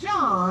to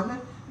John,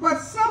 but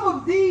some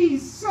of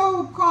these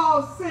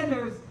so-called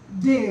sinners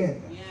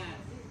did.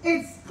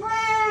 It's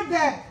clear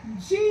that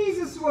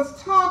Jesus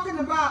was talking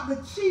about the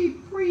chief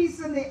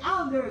priests and the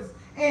elders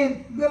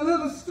in the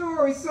little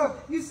story. So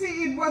you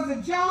see, it was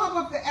the job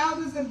of the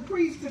elders and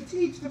priests to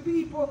teach the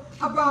people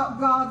about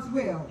God's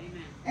will.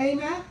 Amen.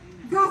 Amen.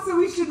 God said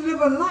we should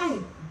live a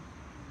life.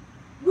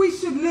 We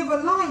should live a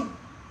life,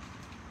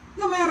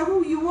 no matter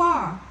who you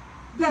are,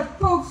 that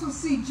folks will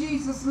see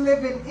Jesus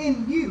living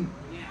in you.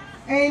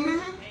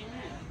 Amen.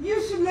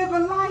 You should live a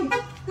life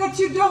that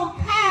you don't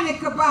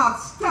panic about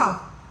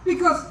stuff,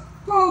 because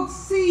folks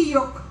see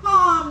your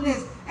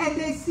calmness and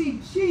they see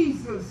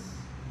Jesus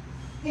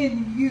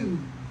in you.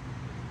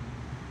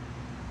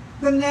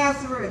 The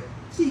Nazareth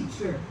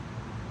teacher,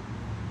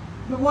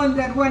 the one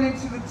that went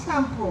into the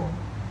temple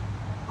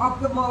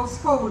of the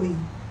most holy,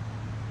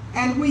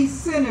 and we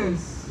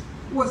sinners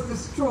was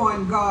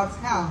destroying God's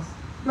house.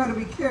 Better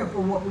be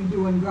careful what we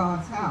do in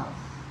God's house.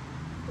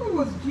 Who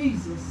was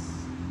Jesus?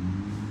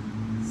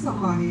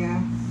 Somebody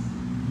asked.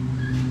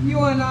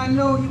 You and I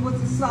know he was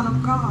the Son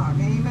of God.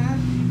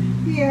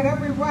 Amen. He had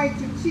every right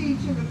to teach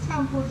in the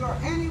temples or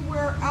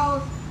anywhere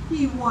else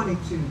he wanted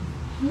to.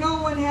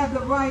 No one had the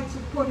right to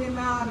put him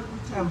out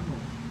of the temple.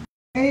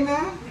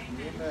 Amen?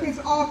 His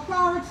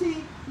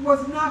authority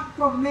was not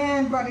from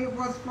man, but it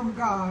was from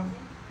God.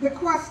 The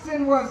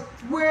question was,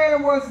 where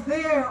was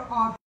their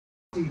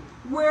authority?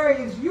 Where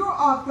is your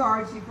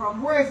authority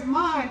from? Where is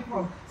mine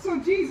from? So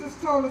Jesus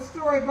told a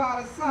story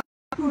about a son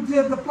who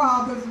did the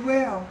Father's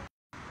will,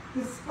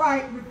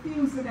 despite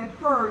refusing at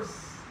first,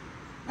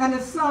 and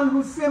a son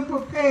who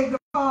simply paid the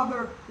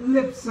Father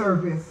lip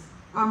service.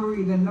 I'm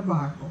reading the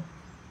Bible.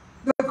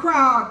 The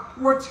crowd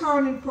were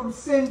turning from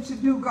sin to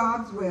do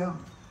God's will.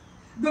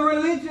 The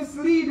religious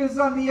leaders,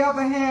 on the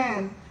other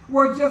hand,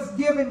 were just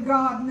giving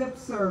God lip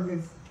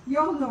service.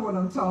 Y'all know what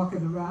I'm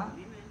talking about.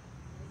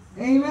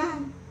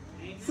 Amen.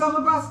 Amen. Some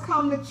of us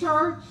come to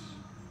church,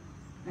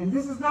 and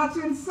this is not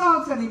to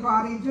insult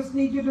anybody, I just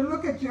need you to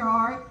look at your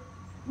heart.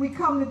 We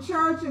come to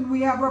church and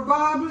we have our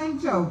Bible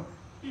in tote.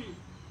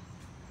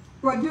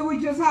 But do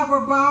we just have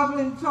our Bible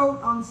in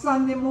tote on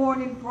Sunday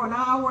morning for an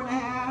hour and a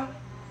half?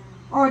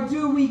 Or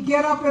do we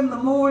get up in the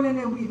morning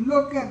and we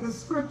look at the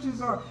scriptures,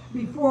 or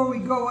before we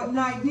go at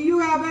night? Do you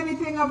have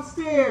anything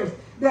upstairs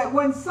that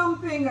when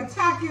something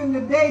attacks you in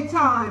the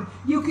daytime,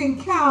 you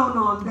can count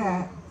on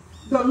that?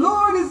 The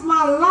Lord is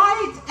my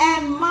light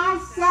and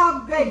my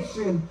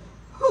salvation.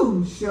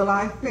 Whom shall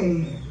I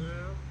fear?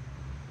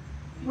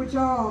 Which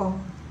all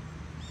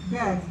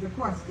begs the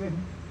question,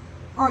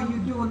 are you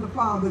doing the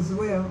Father's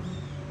will?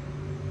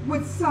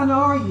 Which son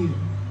are you?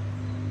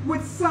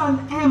 Which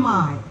son am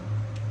I?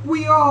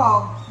 We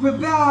all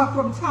rebel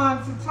from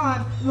time to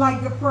time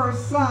like the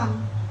first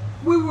son.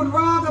 We would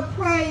rather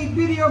play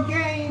video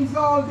games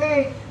all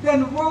day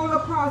than roll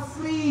up our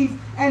sleeves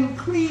and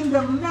clean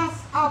the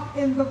mess up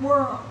in the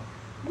world.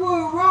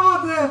 We'll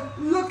rather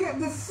look at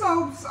the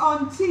soaps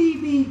on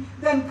TV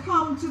than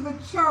come to the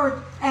church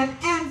and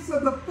answer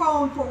the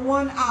phone for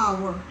 1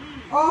 hour.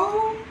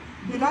 Oh,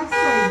 did I say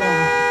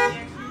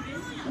that?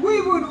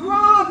 We would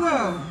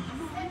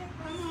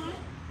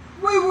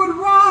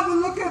rather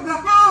look at the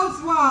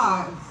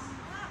housewives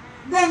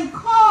than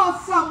call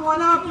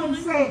someone up and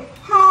say,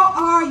 how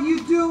are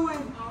you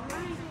doing?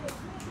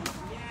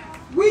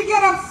 We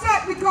get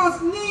upset because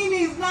Nene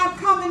is not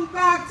coming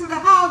back to the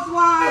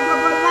housewives of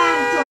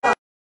Atlanta.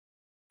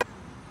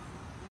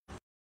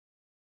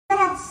 We get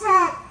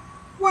upset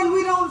when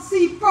we don't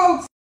see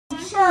folks in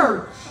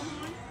church.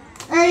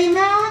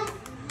 Amen?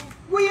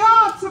 We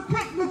ought to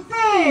pick the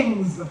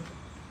things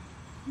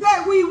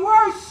that we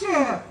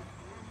worship.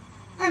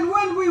 And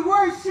when we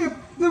worship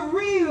the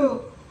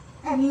real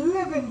and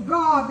living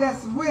God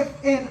that's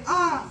within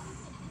us,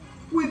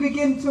 we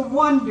begin to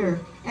wonder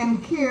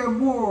and care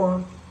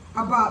more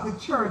about the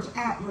church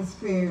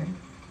atmosphere.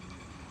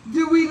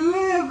 Do we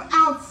live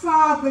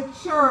outside the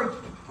church,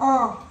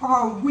 or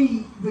are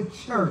we the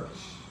church?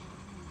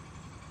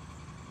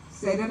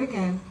 Say that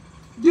again.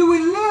 Do we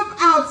live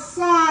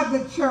outside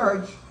the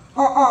church,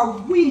 or are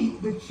we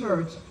the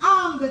church?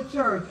 I'm the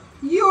church.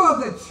 You're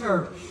the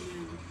church.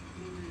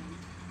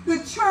 The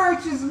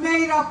church is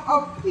made up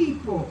of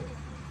people,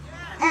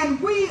 and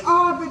we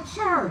are the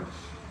church.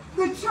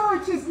 The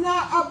church is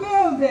not a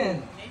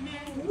building.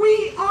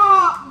 We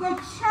are the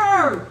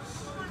church.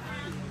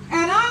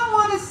 And I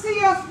want to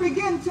see us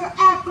begin to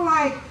act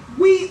like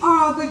we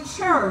are the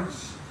church.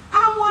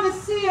 I want to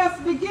see us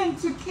begin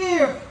to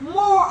care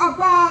more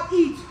about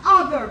each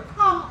other.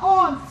 Come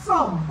on,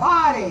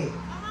 somebody.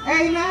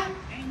 Amen.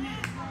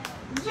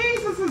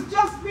 Jesus is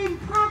just being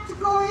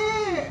practical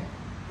here.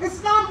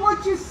 It's not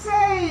what you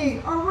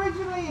say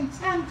originally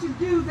intend to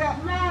do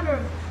that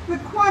matters. The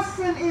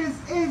question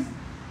is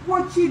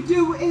what you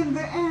do in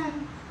the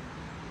end.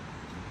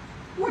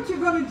 What you're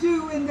going to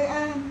do in the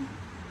end.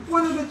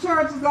 One of the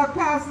churches I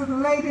pastored, the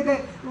lady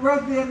that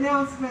read the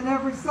announcement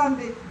every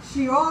Sunday,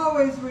 she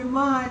always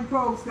reminds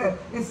folks that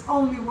it's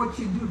only what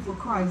you do for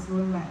Christ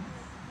will last.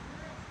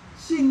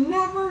 She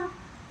never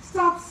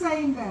stopped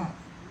saying that.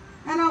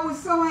 And I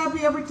was so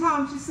happy every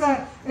time she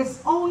said,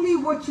 it's only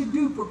what you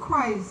do for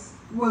Christ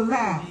will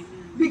last.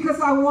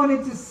 Because I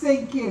wanted to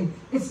sink in.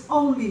 It's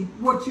only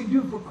what you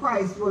do for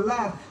Christ will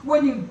last.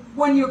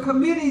 When your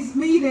committee's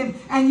meeting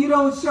and you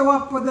don't show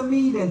up for the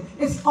meeting,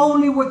 it's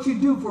only what you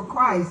do for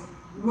Christ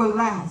will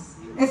last.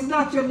 It's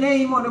not your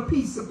name on a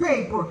piece of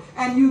paper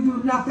and you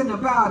do nothing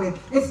about it.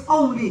 It's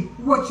only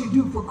what you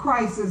do for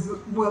Christ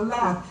will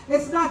last.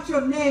 It's not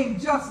your name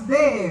just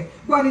there,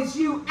 but it's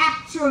you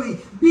actually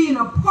being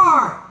a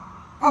part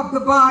of the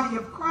body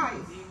of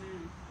Christ.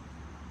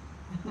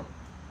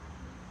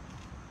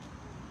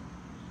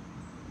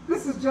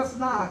 This is just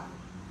not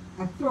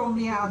a throw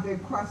me out there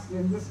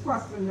question. This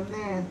question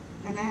demands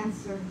an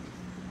answer.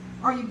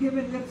 Are you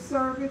giving lip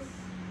service?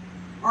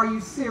 Are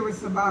you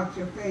serious about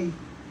your faith?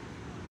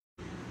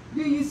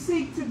 Do you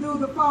seek to do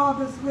the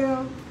Father's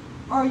will?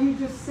 Or are you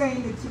just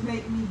saying it to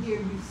make me hear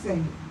you say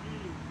it?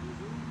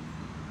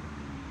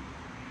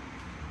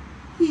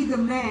 He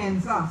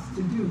demands us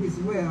to do his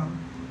will.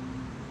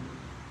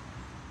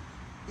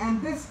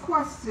 And this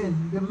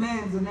question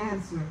demands an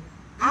answer.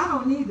 I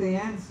don't need the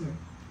answer,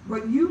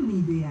 but you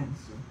need the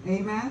answer.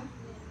 Amen?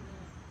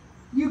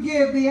 You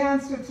give the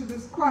answer to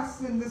this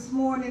question this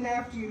morning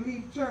after you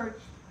leave church,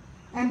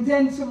 and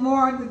then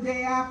tomorrow and the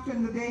day after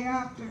and the day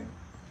after.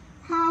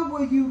 How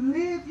will you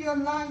live your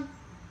life?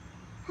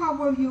 How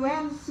will you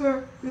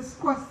answer this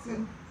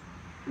question?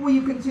 Will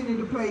you continue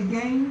to play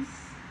games?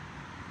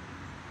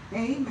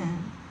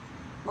 Amen.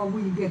 Or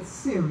will you get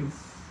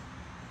serious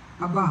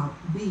about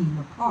being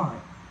a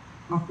part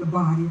of the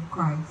body of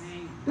Christ?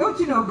 Amen. Don't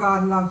you know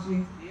God loves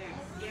you? Yes.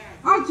 Yes.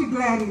 Aren't you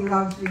glad he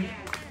loves you?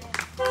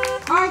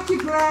 Yes. Aren't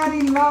you glad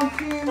he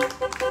loves you?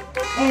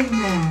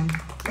 Amen.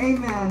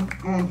 Amen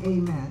and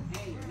amen.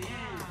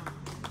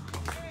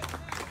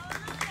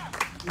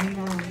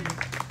 Amen.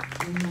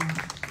 Amen.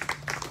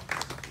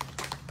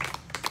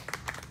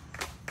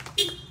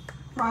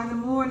 Friday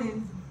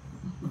morning,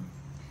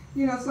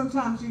 you know,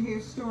 sometimes you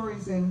hear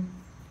stories and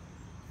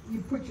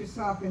you put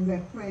yourself in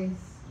that place,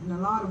 and a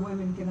lot of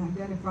women can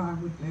identify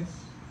with this.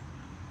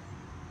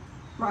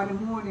 Friday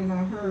morning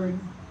I heard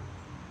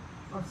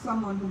of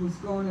someone who was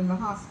going in the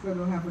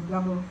hospital to have a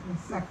double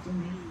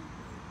mastectomy.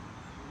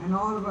 And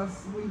all of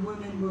us, we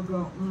women will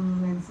go,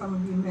 and some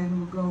of you men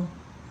will go,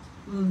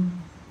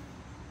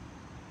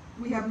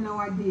 We have no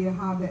idea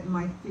how that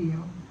might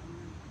feel.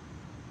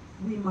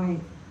 We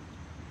might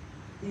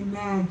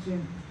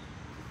imagine.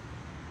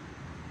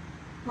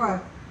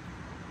 But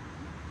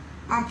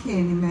I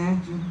can't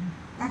imagine.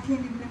 I can't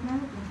even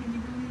imagine. Can you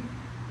believe?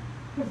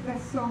 Because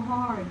that's so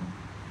hard.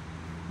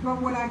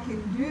 But what I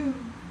can do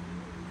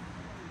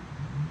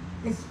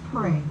is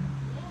pray.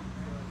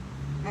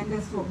 And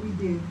that's what we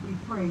did. We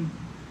prayed.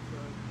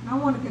 And I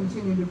want to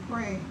continue to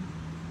pray.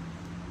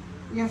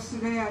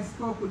 Yesterday I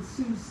spoke with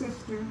Sue's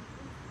sister.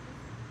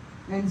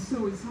 And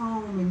Sue is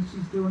home and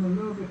she's doing a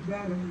little bit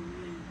better.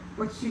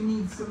 But she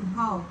needs some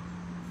help.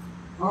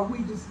 Are we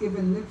just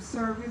giving lip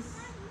service?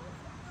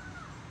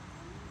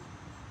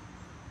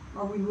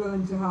 Are we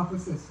willing to help a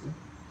sister?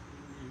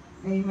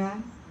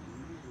 Amen?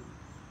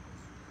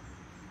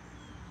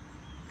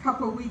 A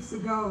couple of weeks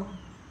ago,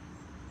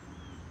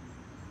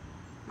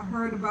 I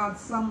heard about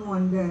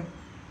someone that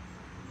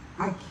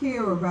I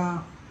care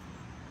about.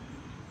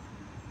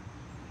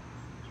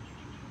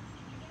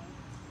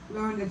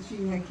 Learned that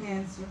she had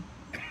cancer.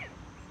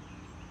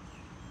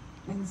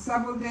 And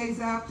several days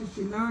after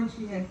she learned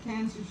she had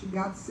cancer, she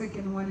got sick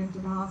and went into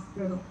the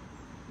hospital.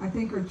 I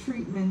think her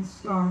treatment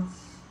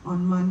starts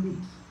on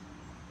Monday.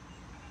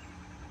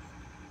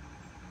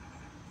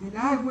 And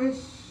I wish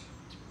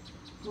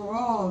for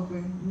all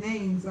the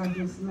names I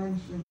just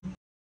mentioned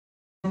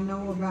I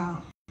know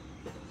about,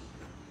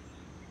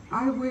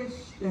 I wish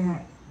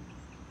that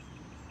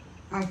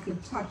I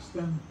could touch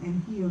them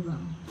and heal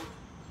them.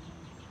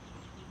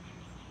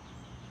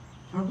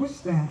 I wish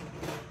that.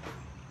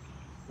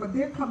 But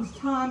there comes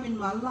time in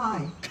my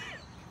life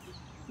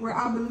where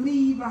I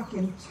believe I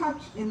can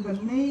touch in the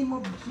name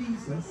of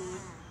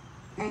Jesus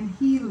and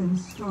healing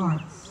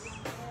starts.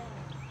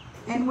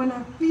 And when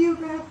I feel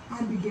that,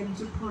 I begin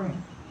to pray.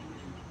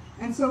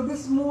 And so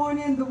this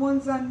morning, the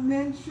ones I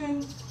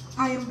mentioned,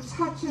 I am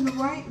touching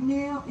right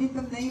now in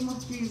the name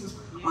of Jesus.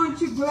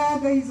 Aren't you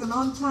glad that he's an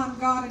on-time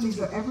God and he's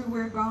an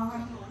everywhere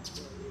God?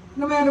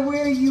 No matter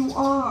where you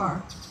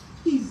are,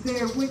 he's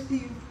there with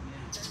you.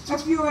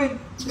 If you're in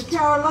the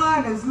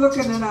Carolinas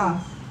looking at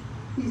us,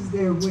 he's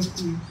there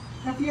with you.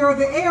 If you're at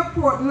the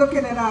airport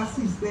looking at us,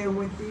 he's there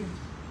with you.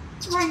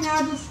 Right now,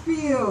 I just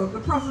feel the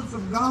presence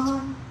of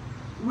God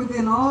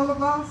within all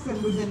of us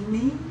and within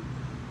me,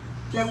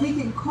 that we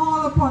can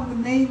call upon the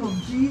name of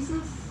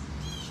Jesus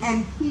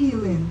and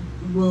healing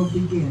will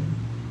begin.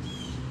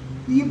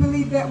 Do you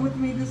believe that with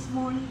me this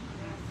morning?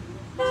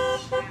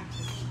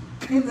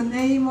 In the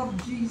name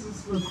of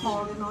Jesus, we're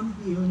calling on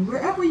healing.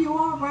 Wherever you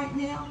are right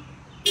now,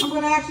 I'm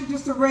going to ask you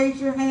just to raise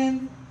your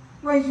hand,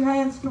 raise your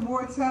hands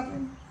towards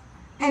heaven.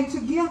 And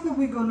together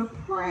we're going to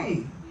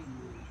pray.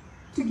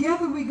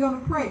 Together we're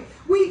going to pray.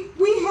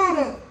 We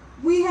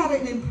had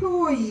an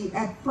employee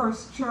at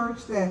First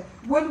Church that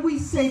when we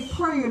say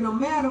prayer, no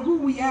matter who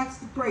we ask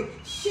to pray,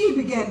 she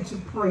began to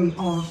pray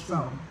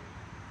also.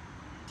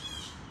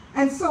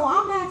 And so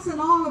I'm asking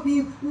all of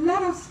you,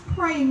 let us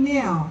pray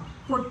now.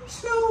 For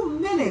 2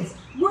 minutes,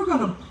 we're going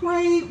to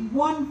pray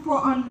one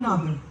for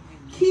another,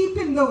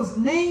 keeping those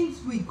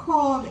names we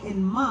called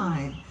in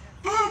mind,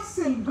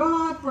 asking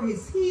God for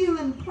his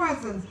healing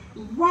presence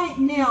right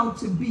now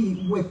to be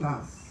with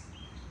us.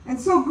 And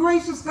so,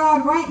 gracious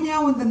God, right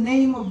now in the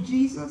name of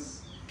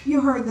Jesus,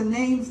 you heard the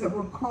names that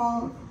were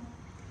called.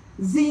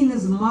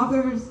 Zena's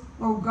mother's,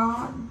 oh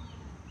God,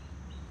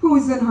 who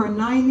is in her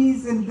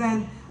 90s, and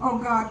then, oh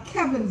God,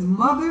 Kevin's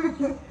mother,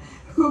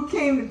 who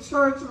came to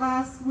church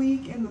last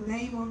week, in the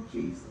name of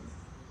Jesus.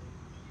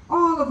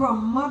 All of our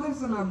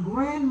mothers and our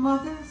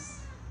grandmothers,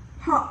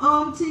 her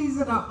aunties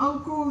and our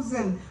uncles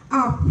and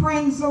our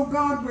friends, oh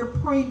God, we're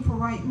praying for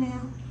right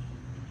now.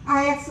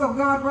 I ask, oh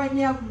God, right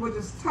now, we'll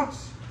just touch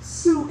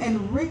Sue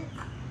and Rick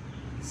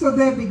so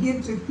they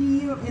begin to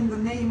heal in the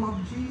name of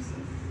Jesus.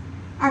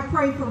 I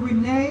pray for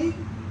Renee,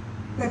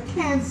 that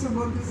cancer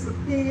will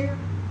disappear.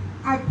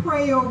 I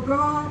pray, oh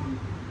God,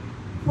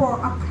 for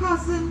a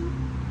cousin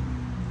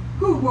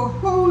who will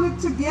hold it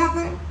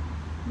together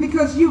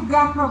because you've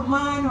got her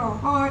mind, her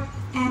heart,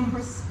 and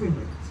her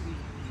spirit.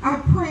 I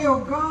pray,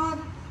 oh God,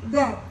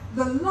 that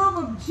the love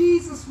of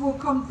Jesus will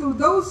come through.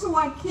 Those who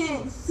I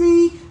can't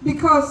see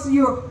because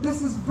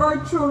this is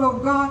virtual, oh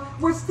God,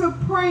 we're still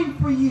praying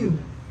for you.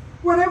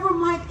 Whatever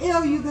might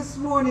ail you this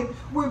morning,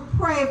 we're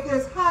praying. If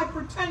there's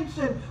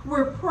hypertension,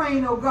 we're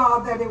praying, oh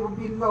God, that it will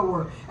be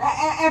lower.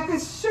 If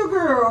it's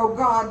sugar, oh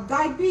God,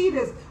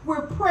 diabetes,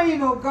 we're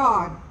praying, oh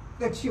God,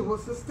 that you will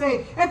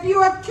sustain. If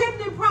you have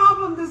kidney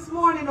problem this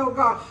morning, oh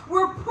God,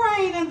 we're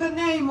praying in the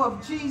name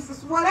of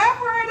Jesus.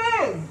 Whatever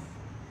it is,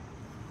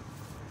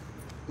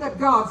 that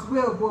God's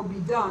will be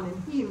done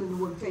and healing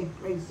will take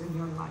place in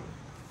your life.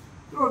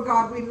 Lord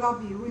God, we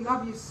love you. We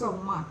love you so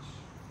much.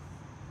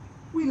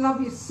 We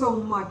love you so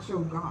much, oh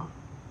God.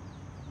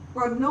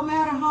 But no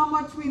matter how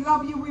much we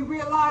love you, we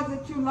realize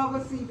that you love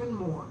us even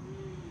more.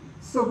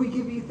 So we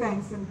give you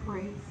thanks and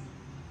praise.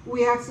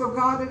 We ask, oh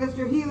God, that as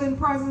your healing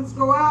presence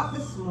go out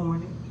this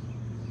morning,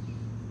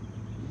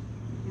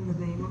 in the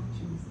name of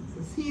Jesus.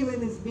 As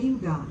healing is being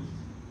done,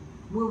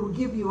 we will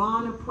give you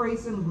honor,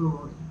 praise, and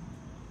glory.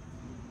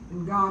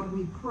 And God,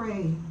 we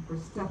pray for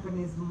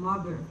Stephanie's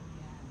mother.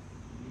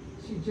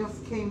 She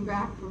just came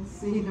back from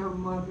seeing her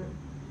mother.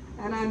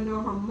 And I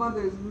know her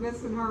mother is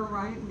missing her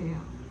right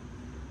now.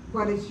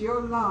 But it's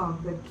your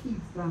love that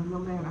keeps them, no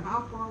matter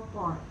how far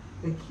apart,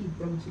 that keep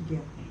them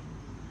together.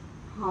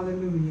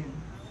 Hallelujah.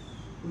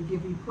 We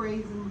give you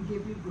praise and we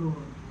give you glory.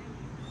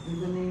 In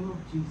the name of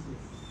Jesus.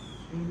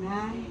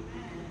 Amen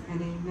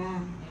and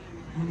amen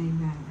and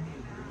amen.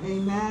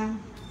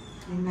 Amen.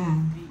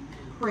 Amen.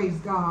 Praise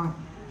God.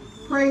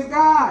 Praise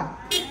God.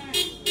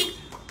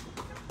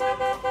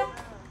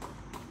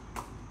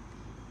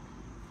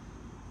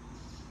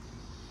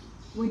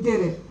 We did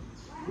it.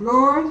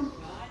 Lord,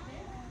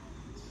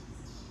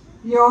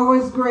 you're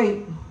always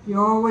great.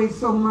 You're always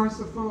so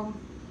merciful.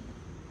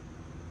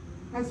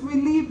 As we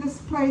leave this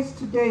place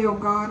today, oh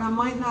God, I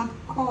might not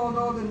call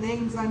all the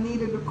names I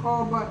needed to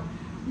call, but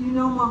you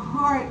know my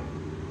heart.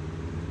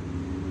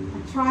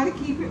 I try to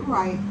keep it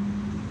right.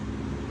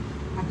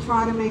 I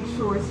try to make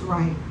sure it's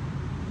right.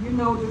 You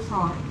know this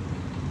heart.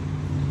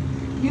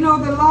 You know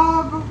the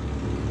love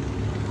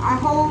I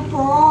hold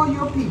for all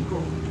your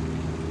people.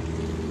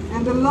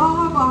 And the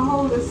love I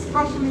hold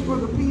especially for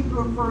the people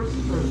of First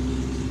Church.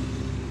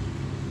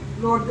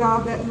 Lord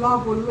God, that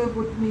love will live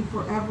with me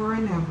forever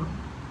and ever,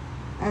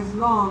 as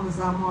long as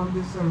I'm on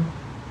this earth.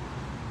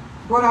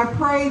 But I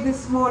pray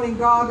this morning,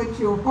 God, that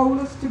you'll hold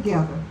us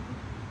together.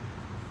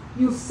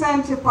 You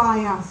sanctify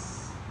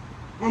us,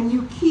 and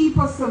you keep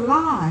us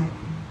alive,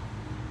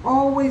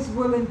 always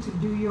willing to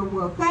do your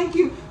will. Thank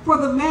you for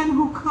the men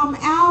who come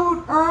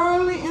out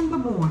early in the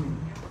morning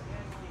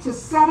to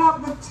set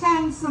up the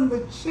tents and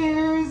the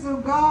chairs. Oh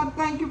God,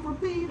 thank you for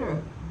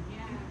Peter.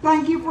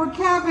 Thank you for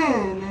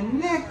Kevin and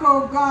Nick,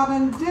 oh God,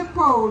 and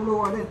Dippo,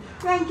 Lord. And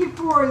thank you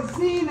for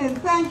Zine, and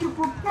thank you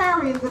for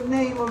Perry in the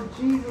name of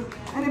Jesus.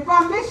 And if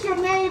I miss your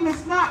name,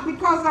 it's not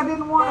because I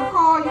didn't want to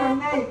call your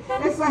name.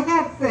 It's a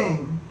head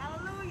thing.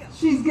 Hallelujah.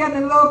 She's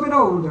getting a little bit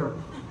older.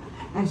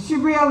 And she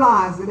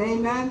realized it,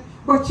 amen.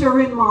 But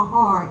you're in my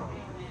heart.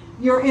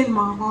 You're in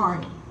my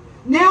heart.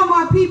 Now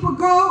my people,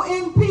 go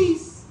in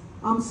peace.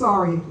 I'm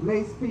sorry,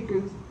 lay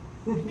speakers.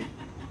 It's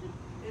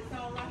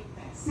all right.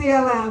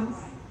 CLMs.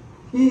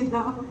 You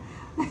know,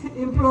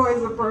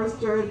 employees of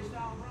First Church.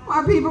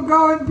 My people,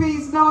 go in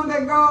peace, knowing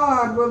that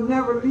God will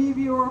never leave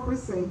you or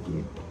forsake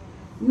you.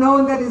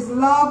 Knowing that his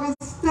love is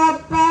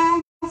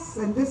steadfast,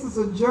 and this is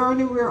a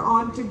journey we're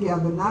on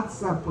together, not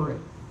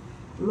separate.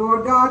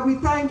 Lord God, we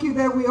thank you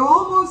that we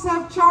almost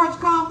have church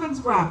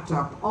conference wrapped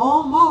up.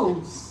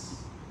 Almost.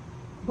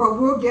 But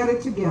we'll get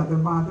it together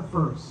by the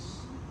 1st.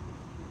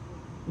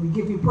 We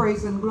give you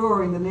praise and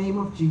glory in the name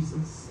of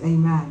Jesus.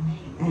 Amen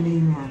and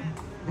amen.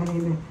 And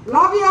amen.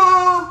 Love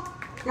y'all.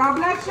 God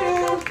bless you.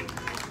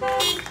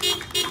 Amen.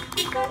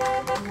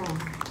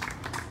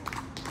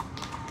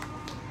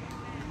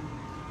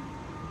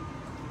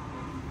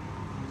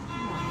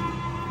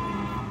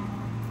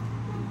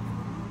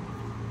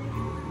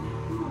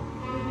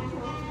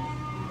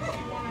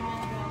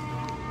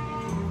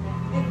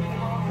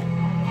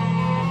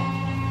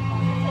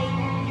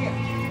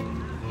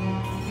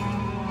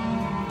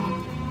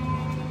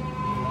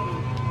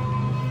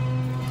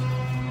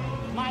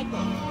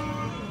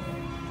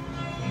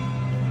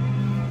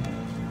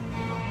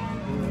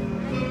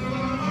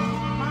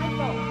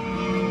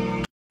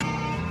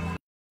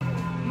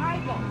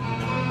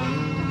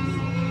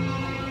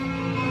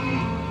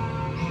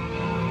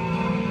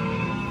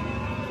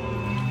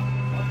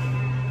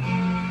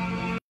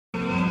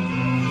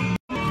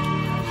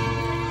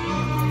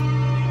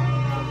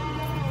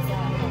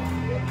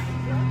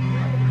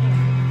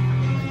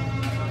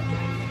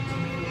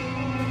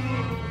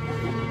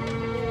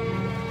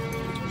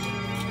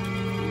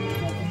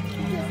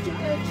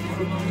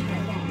 Thank you.